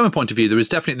 from a German point of view, there is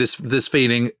definitely this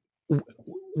feeling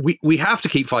we have to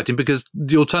keep fighting because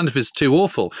the alternative is too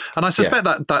awful. And I suspect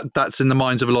that's in the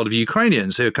minds of a lot of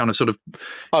Ukrainians who are kind of sort of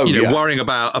worrying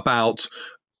about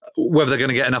whether they're going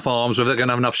to get enough arms, whether they're going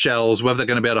to have enough shells, whether they're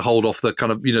going to be able to hold off the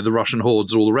kind of the Russian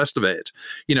hordes, all the rest of it.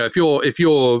 If you're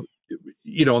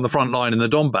on the front line in the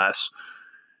Donbass.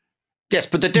 Yes,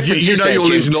 but the difference is you're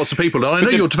losing lots of people. And I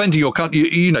know you're defending your country,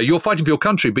 you're fighting for your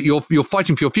country, but you're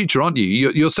fighting for your future, aren't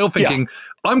you? You're still thinking,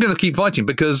 I'm going to keep fighting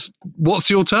because what's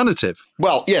the alternative?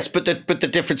 Well, yes, but the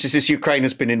difference is Ukraine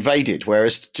has been invaded,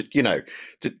 whereas,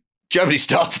 Germany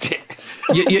started it.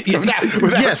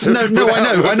 Yes, I know.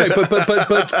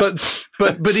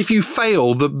 But if you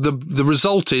fail, the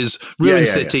result is ruined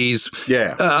cities.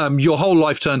 Your whole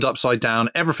life turned upside down.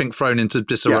 Everything thrown into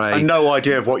disarray. And no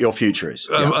idea of what your future is.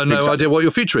 Idea what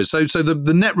your future is. So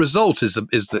the net result is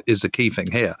the key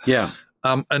thing here. Yeah.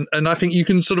 And I think you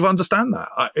can sort of understand that.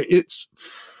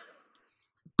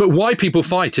 But why people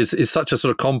fight is such a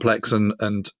sort of complex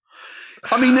and.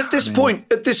 At this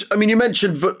point, you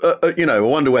mentioned, a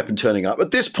wonder weapon turning up. At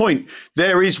this point,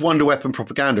 there is wonder weapon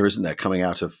propaganda, isn't there, coming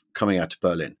out of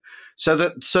Berlin? So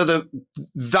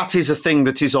that is a thing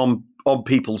that is on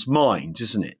people's minds,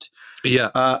 isn't it?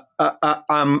 Yeah.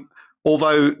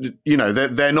 Although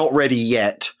they're not ready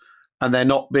yet, and they're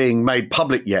not being made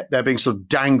public yet. They're being sort of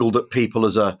dangled at people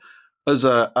as a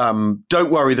don't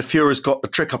worry, the Führer's got the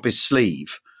trick up his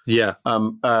sleeve. Yeah.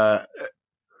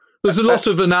 There's a lot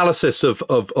of analysis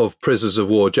of prisoners of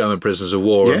war, German prisoners of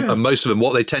war, and most of them,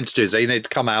 what they tend to do is they need to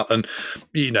come out and,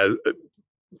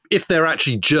 if they're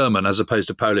actually German as opposed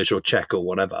to Polish or Czech or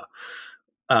whatever,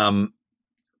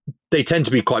 they tend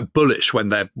to be quite bullish when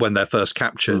they're first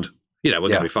captured. We're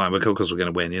going to be fine. Of course, we're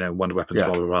going to win. Wonder weapons,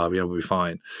 blah blah blah. We'll be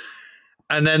fine.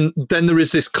 And then there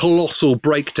is this colossal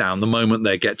breakdown the moment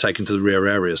they get taken to the rear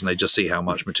areas, and they just see how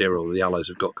much material the Allies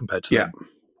have got compared to them,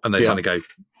 and they suddenly go,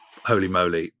 "Holy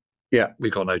moly!" Yeah, we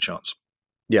got no chance.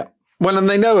 Yeah, well, and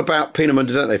they know about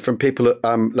Peenemünde, don't they? From people at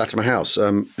Latimer House,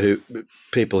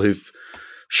 people who've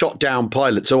shot down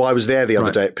pilots. So I was there the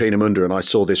other day at Peenemünde, and I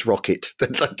saw this rocket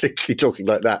literally talking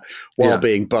like that while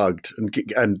being bugged,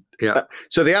 and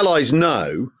so the Allies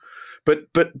know, but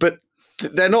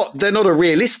they're not a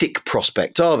realistic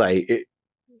prospect, are they?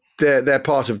 They're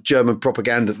part of German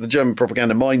propaganda, the German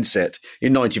propaganda mindset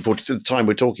in 1940, the time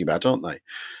we're talking about, aren't they?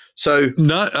 So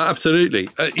no, absolutely.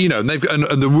 And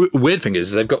the weird thing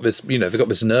is they've got this, they've got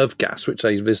this nerve gas,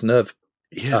 this nerve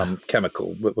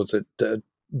chemical. What was it?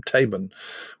 Taban,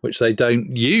 which they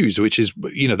don't use, which is,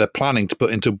 they're planning to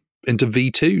put into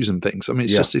V2s and things. I mean,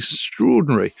 it's just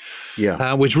extraordinary.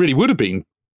 Yeah. Which really would have been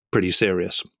pretty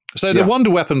serious. So the wonder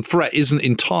weapon threat isn't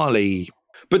entirely.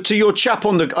 But to the chap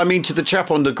on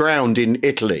the ground in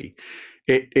Italy,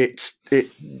 if that's one of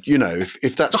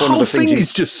the things, the whole thing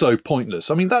is just so pointless.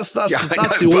 I mean, that's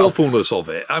the awfulness of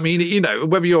it. I mean,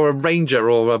 whether you're a ranger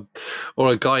or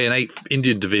a guy in 8th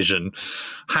Indian Division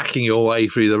hacking your way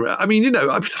through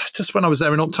just when I was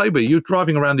there in October, you're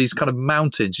driving around these kind of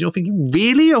mountains. You're thinking,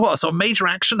 really? What sort of major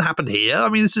action happened here? I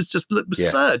mean, this is just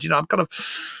absurd. I'm kind of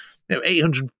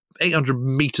 800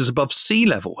 meters above sea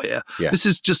level here. Yeah. This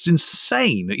is just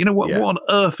insane. What on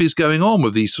earth is going on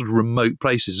with these sort of remote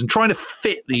places and trying to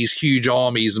fit these huge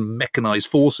armies and mechanized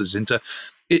forces into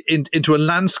a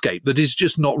landscape that is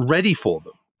just not ready for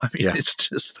them. I mean, it's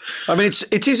just. I mean,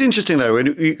 it is interesting though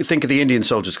when you think of the Indian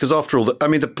soldiers, because after all,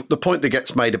 the point that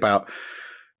gets made about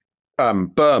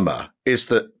Burma is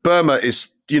that Burma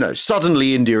is,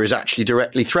 suddenly India is actually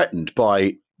directly threatened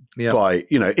by.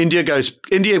 India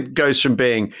goes from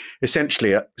being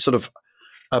essentially a sort of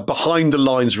a behind the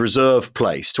lines reserve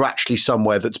place to actually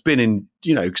somewhere that's been in,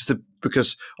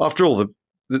 because after all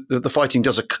the fighting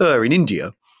does occur in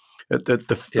India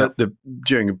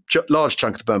during a large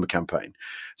chunk of the Burma campaign.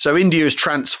 So India is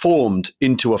transformed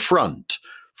into a front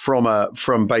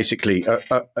from basically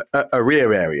a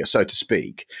rear area, so to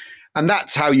speak. And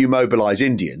that's how you mobilize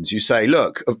Indians. You say,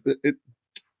 look,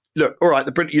 all right,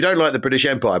 you don't like the British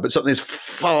Empire, but something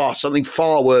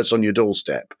far worse on your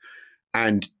doorstep,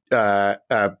 and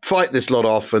fight this lot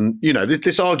off. And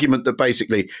this argument that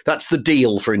basically that's the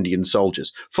deal for Indian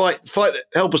soldiers: fight,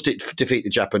 help us defeat the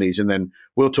Japanese, and then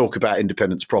we'll talk about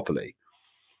independence properly.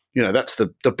 That's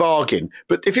the bargain.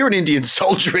 But if you're an Indian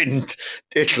soldier in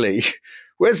Italy,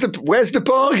 where's the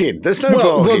bargain? There's no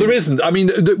bargain. Well, there isn't. I mean,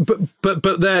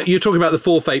 but there you're talking about the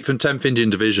 4th, 8th, and 10th Indian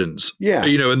Divisions. Yeah,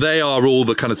 and they are all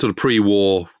the kind of sort of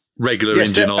pre-war regular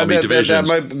Indian Army divisions.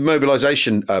 They're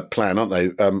mobilisation plan, aren't they?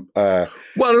 Well,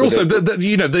 and also the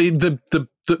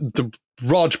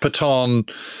Rajpatan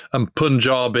and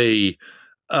Punjabi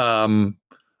and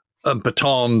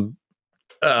Pathan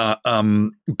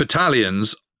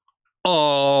battalions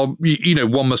are,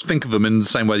 one must think of them in the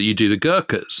same way that you do the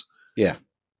Gurkhas. Yeah.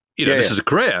 This is a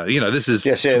career. This is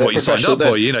what you signed up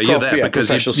for. You're there because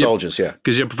professional soldiers.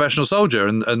 Because you're a professional soldier,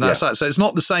 and that's that. So it's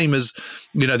not the same as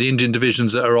the Indian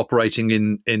divisions that are operating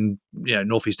in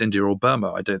northeast India or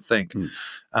Burma. I don't think.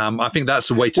 I think that's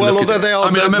the way to look at it. I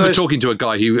remember talking to a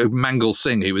guy Mangal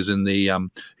Singh, who was in the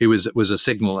he was a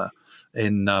signaller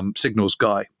in Signals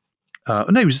Guy. No,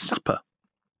 he was a sapper.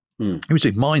 He was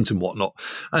doing mines and whatnot,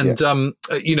 and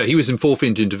he was in 4th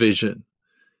Indian Division.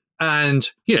 And,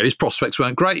 his prospects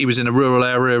weren't great. He was in a rural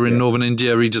area in northern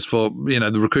India. He just thought,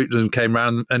 the recruitment came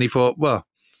around and he thought, well,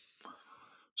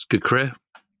 it's a good career.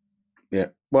 Yeah.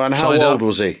 Well, and how old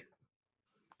was he?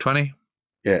 20.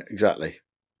 Yeah, exactly.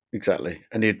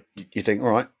 And you think,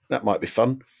 all right, that might be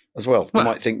fun as well. You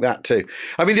might think that too.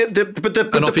 I mean, and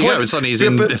off you go. And suddenly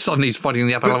he's fighting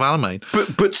the Battle of Alamein.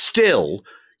 But still...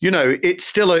 it's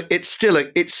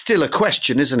still a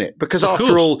question, isn't it? Because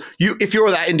after all, if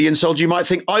you're that Indian soldier, you might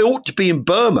think, I ought to be in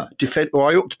Burma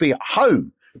or I ought to be at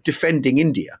home defending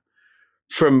India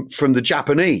from the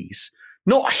Japanese,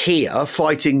 not here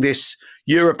fighting this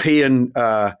European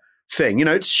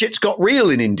thing. Shit's got real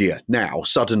in India now.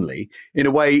 Suddenly, in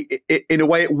a way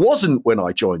it wasn't when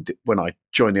I joined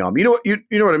the army. You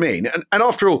know what I mean? And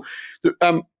after all,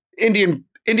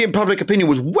 Indian public opinion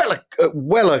was well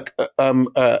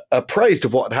appraised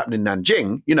of what had happened in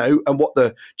Nanjing, and what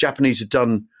the Japanese had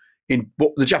done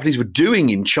what the Japanese were doing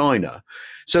in China.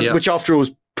 So, which after all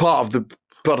was part of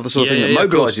the sort of thing that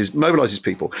mobilizes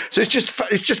people. So it's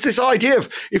just this idea of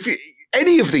if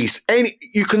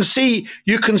you can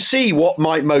see what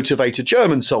might motivate a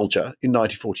German soldier in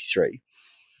 1943.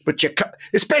 But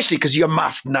especially because you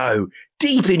must know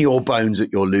deep in your bones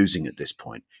that you're losing at this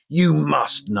point. You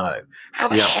must know. How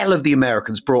the hell have the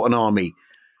Americans brought an army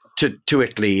to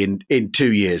Italy in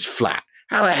 2 years flat?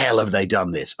 How the hell have they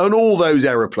done this? And all those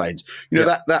aeroplanes.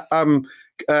 That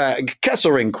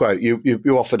Kesselring quote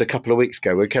you offered a couple of weeks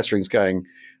ago, where Kessering's going,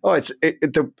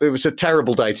 it was a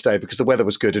terrible day today because the weather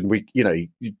was good and the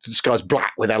sky's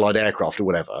black with Allied aircraft or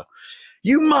whatever.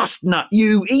 You must know.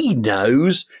 He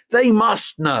knows. They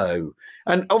must know.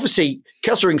 And obviously,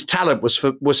 Kessering's talent was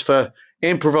for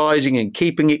improvising and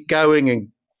keeping it going and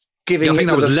giving. I think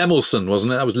that was Lemelson,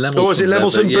 wasn't it? That was Lemelson. Oh, was it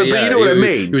Lemelson? But you know what I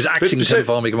mean. He was acting 10th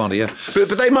Army commander. Yeah.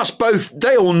 But they must both.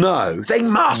 They all know. They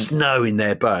must know in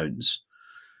their bones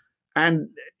And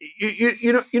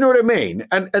you know what I mean?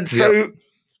 And so,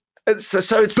 Yep.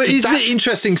 so it's. But isn't it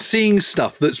interesting seeing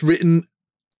stuff that's written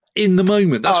in the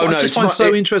moment? That's what I just find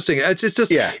so interesting. It's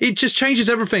just it just changes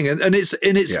everything, and it's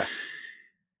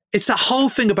that whole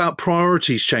thing about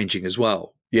priorities changing as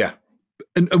well. Yeah.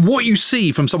 And what you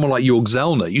see from someone like Jörg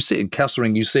Zellner, you see it in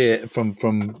Kessering, you see it from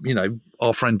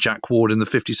our friend Jack Ward in the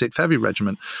 56th Heavy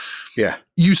Regiment. Yeah.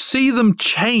 You see them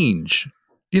change.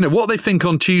 What they think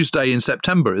on Tuesday in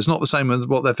September is not the same as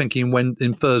what they're thinking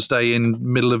in Thursday in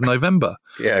middle of November.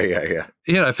 Yeah.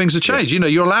 Things have changed. Yeah.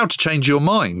 You're allowed to change your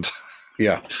mind.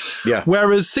 Yeah. Yeah.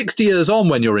 Whereas 60 years on,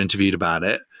 when you're interviewed about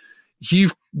it,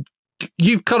 you've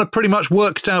kind of pretty much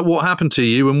worked out what happened to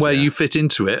you and where you fit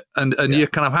into it, and you're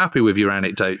kind of happy with your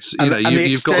anecdotes.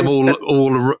 You've got them all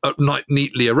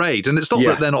neatly arrayed, and it's not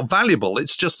that they're not valuable;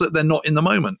 it's just that they're not in the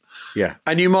moment. Yeah,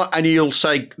 and you'll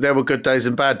say there were good days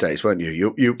and bad days, won't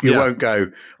you? You won't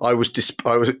go.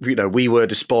 We were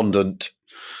despondent.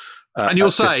 And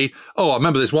you'll say, I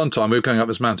remember this one time we were going up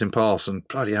this mountain pass, and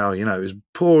bloody hell, it was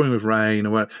pouring with rain.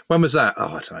 And when was that? Oh,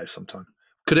 I don't know. Sometime.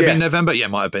 Could it have been November? Yeah, it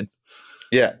might have been.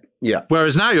 Yeah. Yeah.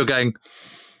 Whereas now you're going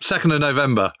 2nd of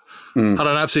November, had an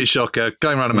absolute shocker,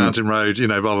 going around a mountain road,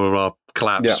 blah, blah, blah,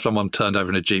 collapsed. Yeah. Someone turned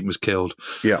over in a Jeep and was killed.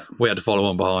 Yeah. We had to follow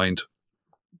on behind,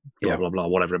 blah, blah, blah,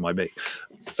 whatever it might be.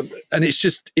 And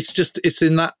it's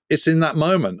in that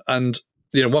moment. And,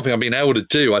 one thing I've been able to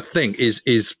do, I think, is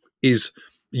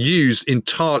use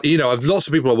entirely, lots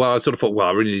of people I sort of thought, I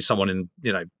really need someone in,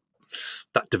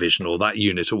 that division or that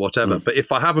unit or whatever. But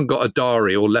if I haven't got a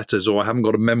diary or letters, or I haven't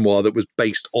got a memoir that was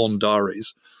based on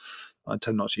diaries, I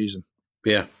tend not to use them.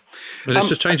 Yeah. And it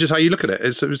just changes how you look at it.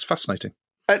 It's fascinating.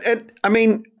 And I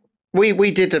mean,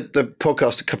 we did the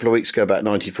podcast a couple of weeks ago about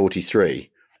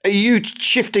 1943. Are you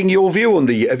shifting your view on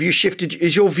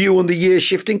is your view on the year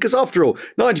shifting? Because after all,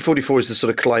 1944 is the sort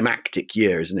of climactic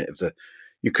year, isn't it?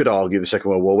 You could argue the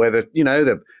Second World War, where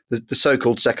the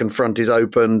so-called Second Front is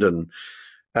opened, and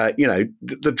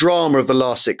the drama of the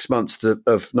last 6 months of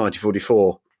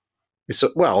 1944 is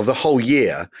the whole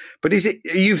year. But are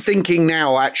you thinking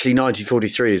now actually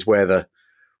 1943 is where the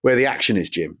action is,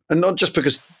 Jim, and not just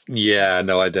because? Yeah,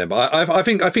 no, I don't. I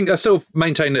think I still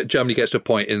maintain that Germany gets to a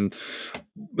point in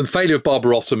the failure of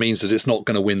Barbarossa means that it's not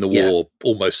going to win the war,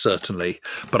 almost certainly.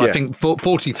 But I think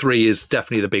 43 is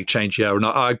definitely the big change here, and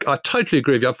I totally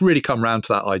agree with you. I've really come around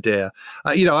to that idea.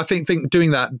 I think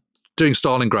doing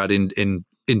Stalingrad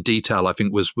in detail, I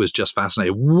think was just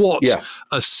fascinating. What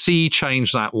a sea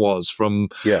change that was from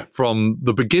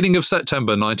the beginning of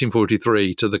September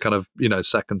 1943 to the kind of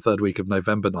second, third week of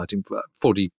November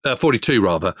 1942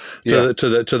 rather, to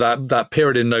that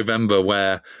period in November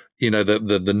where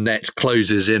the net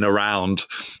closes in around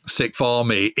Sixth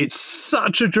Army. It's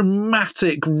such a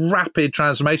dramatic, rapid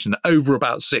transformation over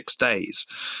about 6 days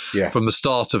from the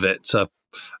start of it to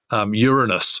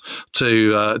Uranus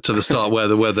to the start where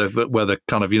the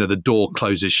kind of the door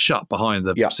closes shut behind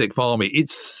the Sixth Army.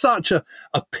 It's such a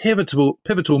pivotal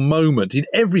moment in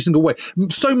every single way.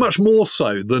 So much more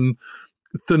so than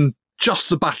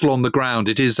just the battle on the ground.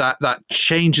 It is that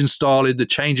change in Stalin, the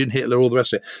change in Hitler, all the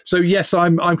rest of it. So yes,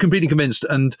 I'm completely convinced,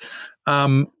 and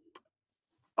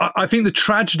I think the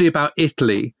tragedy about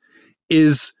Italy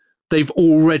is they've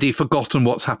already forgotten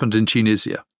what's happened in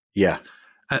Tunisia. Yeah.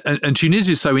 And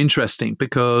Tunisia is so interesting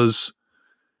because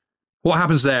what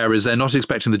happens there is they're not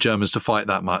expecting the Germans to fight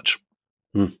that much.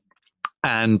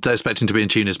 And they're expecting to be in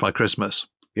Tunis by Christmas.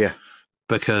 Yeah.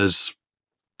 Because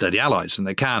they're the Allies and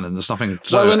they can, and there's nothing.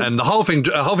 And the whole thing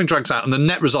drags out, and the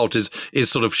net result is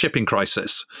sort of shipping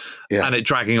crisis, and it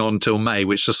dragging on till May,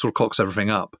 which just sort of cocks everything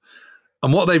up.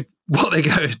 And what they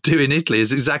go do in Italy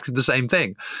is exactly the same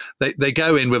thing. They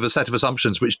go in with a set of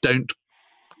assumptions which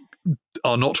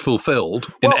are not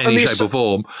fulfilled in any shape or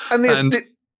form. And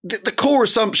the core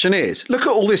assumption is, look at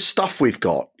all this stuff we've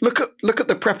got. Look at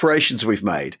the preparations we've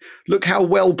made. Look how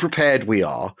well prepared we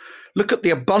are. Look at the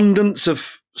abundance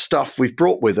of stuff we've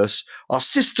brought with us. Our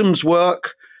systems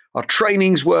work. Our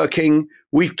training's working.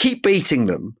 We keep beating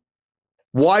them.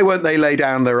 Why won't they lay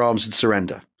down their arms and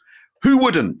surrender? Who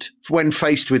wouldn't, when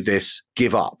faced with this,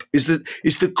 give up? Is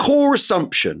the core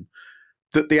assumption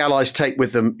that the Allies take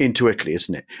with them into Italy,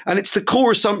 isn't it? And it's the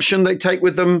core assumption they take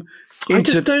with them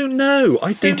into, I just don't know.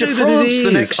 I don't into know France that it is.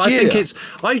 the next year. I think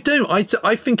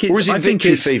it's. Or is it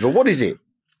victory fever? What is it?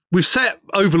 We've set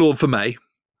Overlord for May.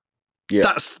 Yeah.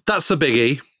 That's the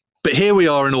biggie. But here we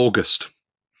are in August.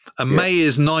 And May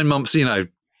is 9 months, 9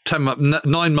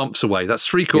 months away. That's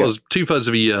 3/4, 2/3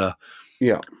 of a year.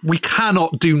 Yeah. We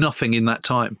cannot do nothing in that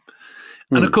time.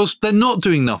 And of course, they're not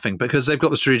doing nothing because they've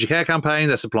got the Strategic Air Campaign.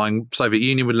 They're supplying Soviet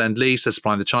Union with Lend-Lease. They're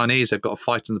supplying the Chinese. They've got a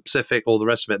fight in the Pacific, all the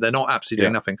rest of it. They're not absolutely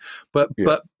doing nothing.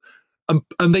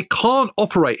 And they can't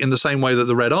operate in the same way that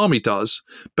the Red Army does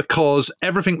because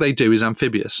everything they do is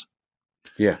amphibious.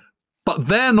 Yeah. But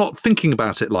they're not thinking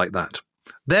about it like that.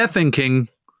 They're thinking,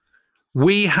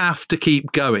 we have to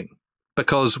keep going.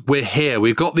 Because we're here,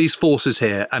 we've got these forces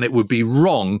here, and it would be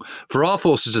wrong for our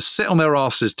forces to sit on their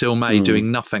asses till May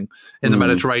doing nothing in the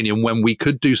Mediterranean when we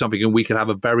could do something and we could have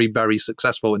a very, very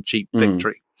successful and cheap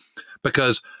victory.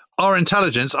 Because our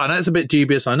intelligence, I know it's a bit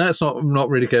dubious, I know it's not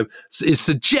really good, is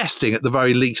suggesting at the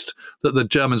very least that the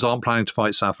Germans aren't planning to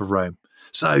fight south of Rome.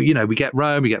 So, we get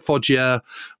Rome, we get Foggia,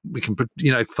 we can,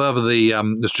 further the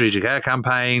Strategic Air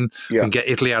Campaign, we can get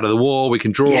Italy out of the war, we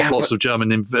can draw off lots of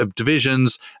German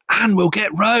divisions, and we'll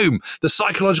get Rome. The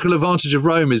psychological advantage of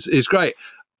Rome is great.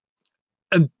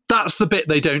 And that's the bit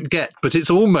they don't get, but it's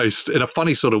almost, in a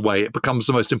funny sort of way, it becomes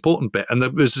the most important bit. And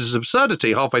there's this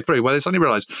absurdity halfway through where they suddenly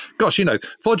realise, gosh,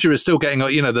 Foggia is still getting,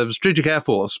 the Strategic Air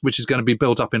Force, which is going to be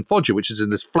built up in Foggia, which is in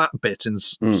this flat bit in,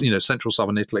 central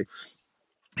southern Italy.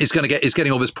 Is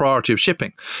getting all this priority of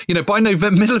shipping. By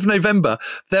middle of November,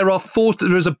 there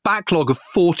is a backlog of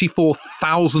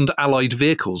 44,000 Allied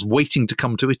vehicles waiting to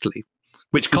come to Italy,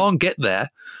 which can't get there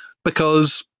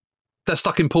because they're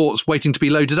stuck in ports waiting to be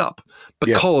loaded up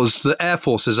because the air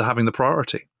forces are having the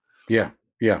priority. Yeah.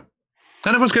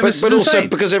 And everyone's going, but also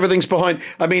because everything's behind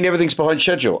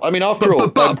schedule. After all.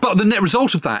 But the net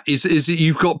result of that is that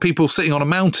you've got people sitting on a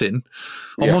mountain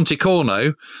on Monte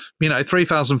Corno,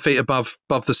 3,000 feet above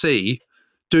the sea,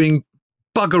 doing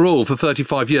bugger all for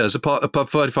 35 years,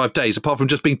 above 35 days, apart from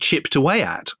just being chipped away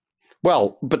at.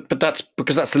 Well, but that's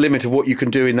because that's the limit of what you can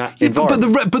do in that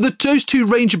environment. But those two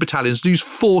Ranger battalions lose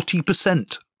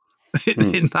 40%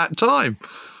 in that time.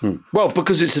 Well,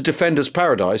 because it's a defender's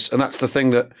paradise, and that's the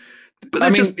thing that.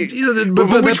 But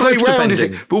which way round is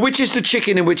it? But which is the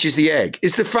chicken and which is the egg?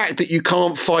 Is the fact that you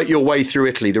can't fight your way through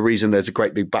Italy the reason there's a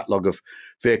great big backlog of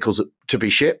vehicles to be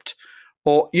shipped?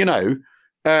 Or,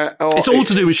 it's all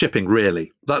to do with shipping,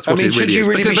 really. That's what it really is.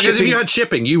 Because if you had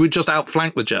shipping, you would just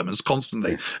outflank the Germans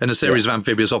constantly in a series of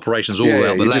amphibious operations all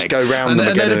around the leg. Just go round them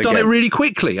and they'd have done it really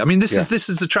quickly. This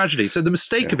is the tragedy. So the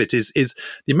mistake of it is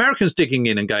the Americans digging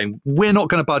in and going, we're not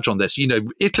going to budge on this.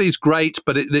 Italy's great,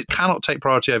 but it cannot take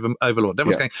priority over Overlord.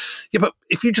 Everyone's going, but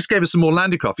if you just gave us some more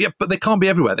landing craft, but they can't be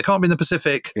everywhere. They can't be in the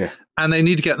Pacific, and they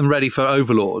need to get them ready for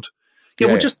Overlord.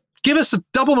 Just give us a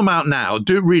double amount now,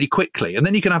 do it really quickly, and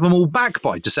then you can have them all back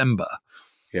by December.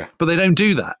 Yeah. But they don't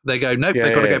do that. They go, nope,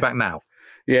 they've got to go back now.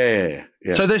 Yeah.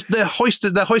 So they're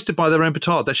hoisted by their own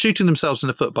petard. They're shooting themselves in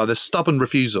the foot by their stubborn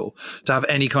refusal to have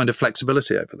any kind of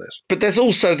flexibility over this. But there's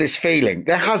also this feeling,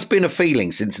 there has been a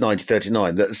feeling since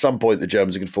 1939 that at some point the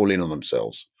Germans are going to fall in on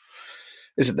themselves.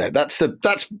 Isn't there?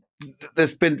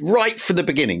 There's been right from the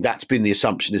beginning, that's been the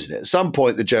assumption, isn't it? At some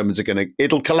point the Germans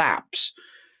it'll collapse.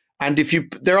 And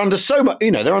they're under so much,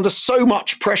 they're under so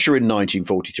much pressure in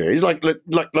 1943. It's like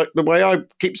the way I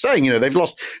keep saying, they've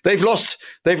lost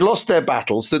their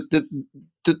battles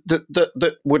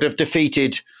that would have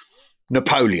defeated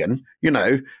Napoleon.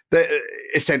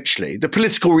 Essentially the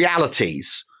political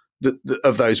realities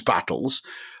of those battles.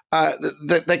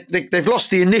 They've lost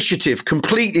the initiative,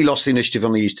 completely lost the initiative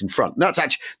on the Eastern Front. And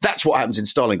that's what happens in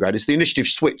Stalingrad. Is the initiative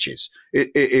switches.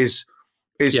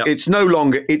 It's no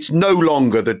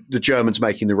longer the Germans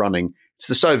making the running. It's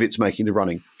the Soviets making the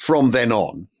running from then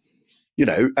on.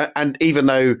 And even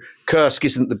though Kursk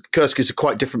is a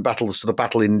quite different battle to the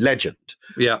battle in Legend,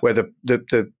 where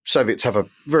the Soviets have a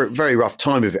very, very rough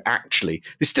time of it. Actually,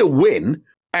 they still win,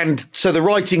 and so the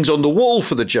writing's on the wall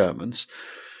for the Germans.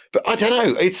 But I don't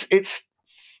know.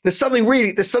 There's something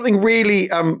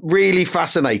really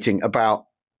fascinating about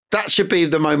that. Should be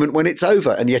the moment when it's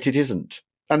over, and yet it isn't.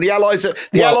 And the Allied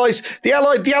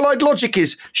logic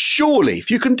is, surely if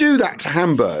you can do that to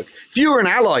Hamburg, if you were an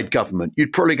Allied government,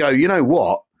 you'd probably go, you know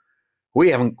what?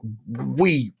 We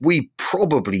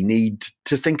probably need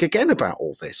to think again about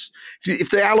all this.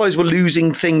 If the Allies were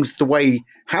losing things the way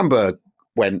Hamburg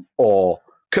went or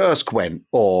Kursk went,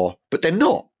 but they're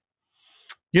not.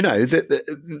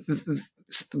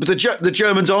 The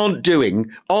Germans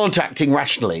aren't acting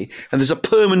rationally, and there's a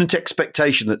permanent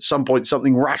expectation that at some point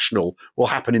something rational will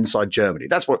happen inside Germany.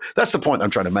 That's the point I'm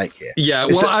trying to make here. Yeah,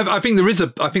 I think there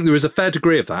is a fair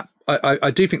degree of that.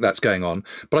 I do think that's going on,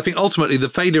 but I think ultimately the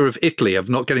failure of Italy of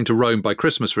not getting to Rome by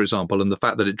Christmas, for example, and the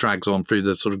fact that it drags on through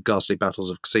the sort of ghastly battles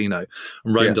of Cassino,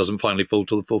 and Rome doesn't finally fall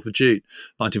till the 4th of June,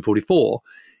 1944,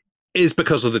 is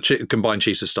because of the combined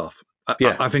chiefs of staff.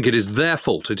 I think it is their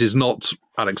fault. It is not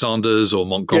Alexander's or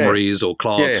Montgomery's or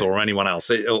Clark's or anyone else,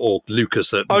 or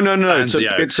Lucas at no.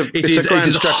 Anzio. It's a grand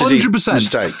strategy 100%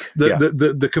 mistake.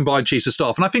 The combined chiefs of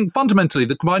staff. And I think fundamentally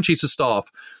the combined chiefs of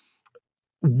staff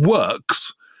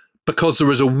works because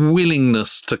there is a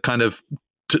willingness to kind of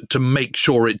to make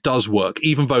sure it does work,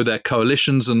 even though they're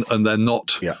coalitions and they're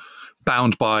not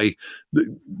bound by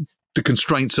the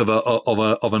constraints of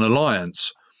an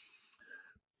alliance.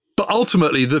 But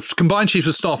ultimately, the combined chiefs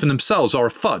of staff in themselves are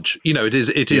a fudge. You know, it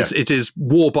is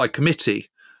war by committee,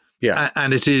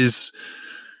 and it is,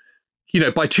 you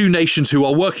know, by two nations who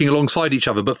are working alongside each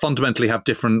other, but fundamentally have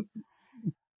different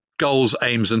goals,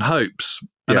 aims, and hopes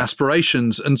and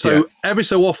aspirations. And so every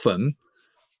so often,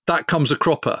 that comes a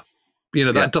cropper. You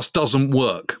know, that just doesn't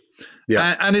work.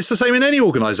 Yeah, and it's the same in any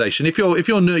organisation. If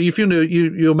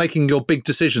you're making your big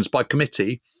decisions by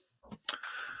committee,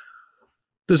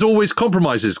 there's always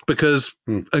compromises because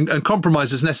and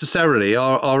compromises necessarily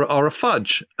are a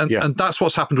fudge, and that's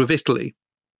what's happened with Italy.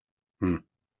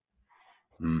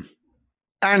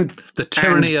 And the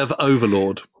tyranny of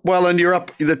overlord. Well, and you're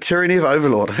up the tyranny of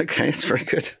overlord. Okay, it's very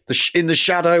good. In the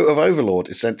shadow of overlord,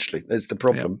 essentially, there's the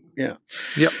problem. Yeah.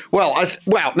 Well,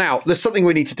 now there's something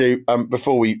we need to do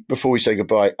before we say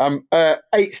goodbye.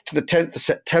 8th to the 10th of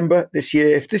September this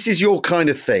year. If this is your kind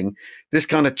of thing, this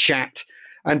kind of chat,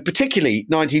 and particularly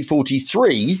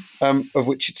 1943, of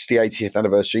which it's the 80th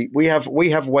anniversary, we have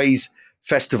Ways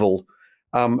Festival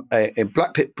in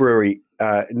Black Pit Brewery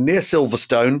near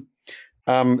Silverstone.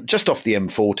 Just off the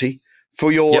M40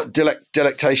 for your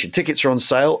delectation. Tickets are on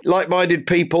sale. Like-minded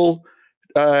people,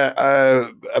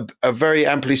 a very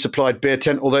amply supplied beer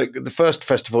tent, although the first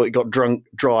festival, it got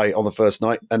dry on the first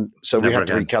night, and so we had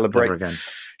to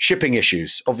recalibrate. Shipping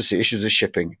issues, obviously issues of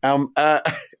shipping. There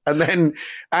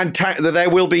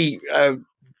will be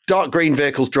dark green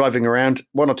vehicles driving around,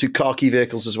 one or two khaki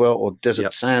vehicles as well, or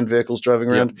desert sand vehicles driving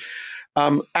around.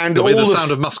 And there'll be the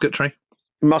sound of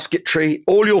musketry,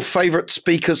 all your favourite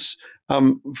speakers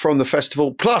from the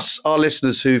festival, plus our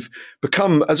listeners who've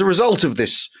become, as a result of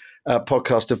this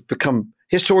podcast, have become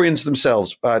historians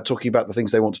themselves, talking about the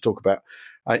things they want to talk about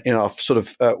in our sort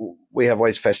of We Have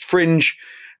Ways Fest fringe.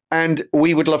 And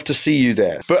we would love to see you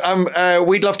there. But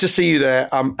we'd love to see you there.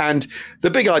 And the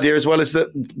big idea as well is that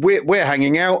we're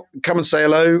hanging out. Come and say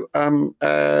hello.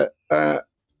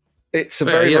 It's a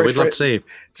very we'd love to see you.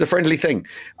 It's a friendly thing.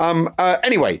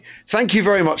 Anyway, thank you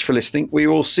very much for listening. We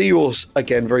will see you all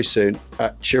again very soon.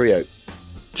 Cheerio.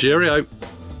 Cheerio.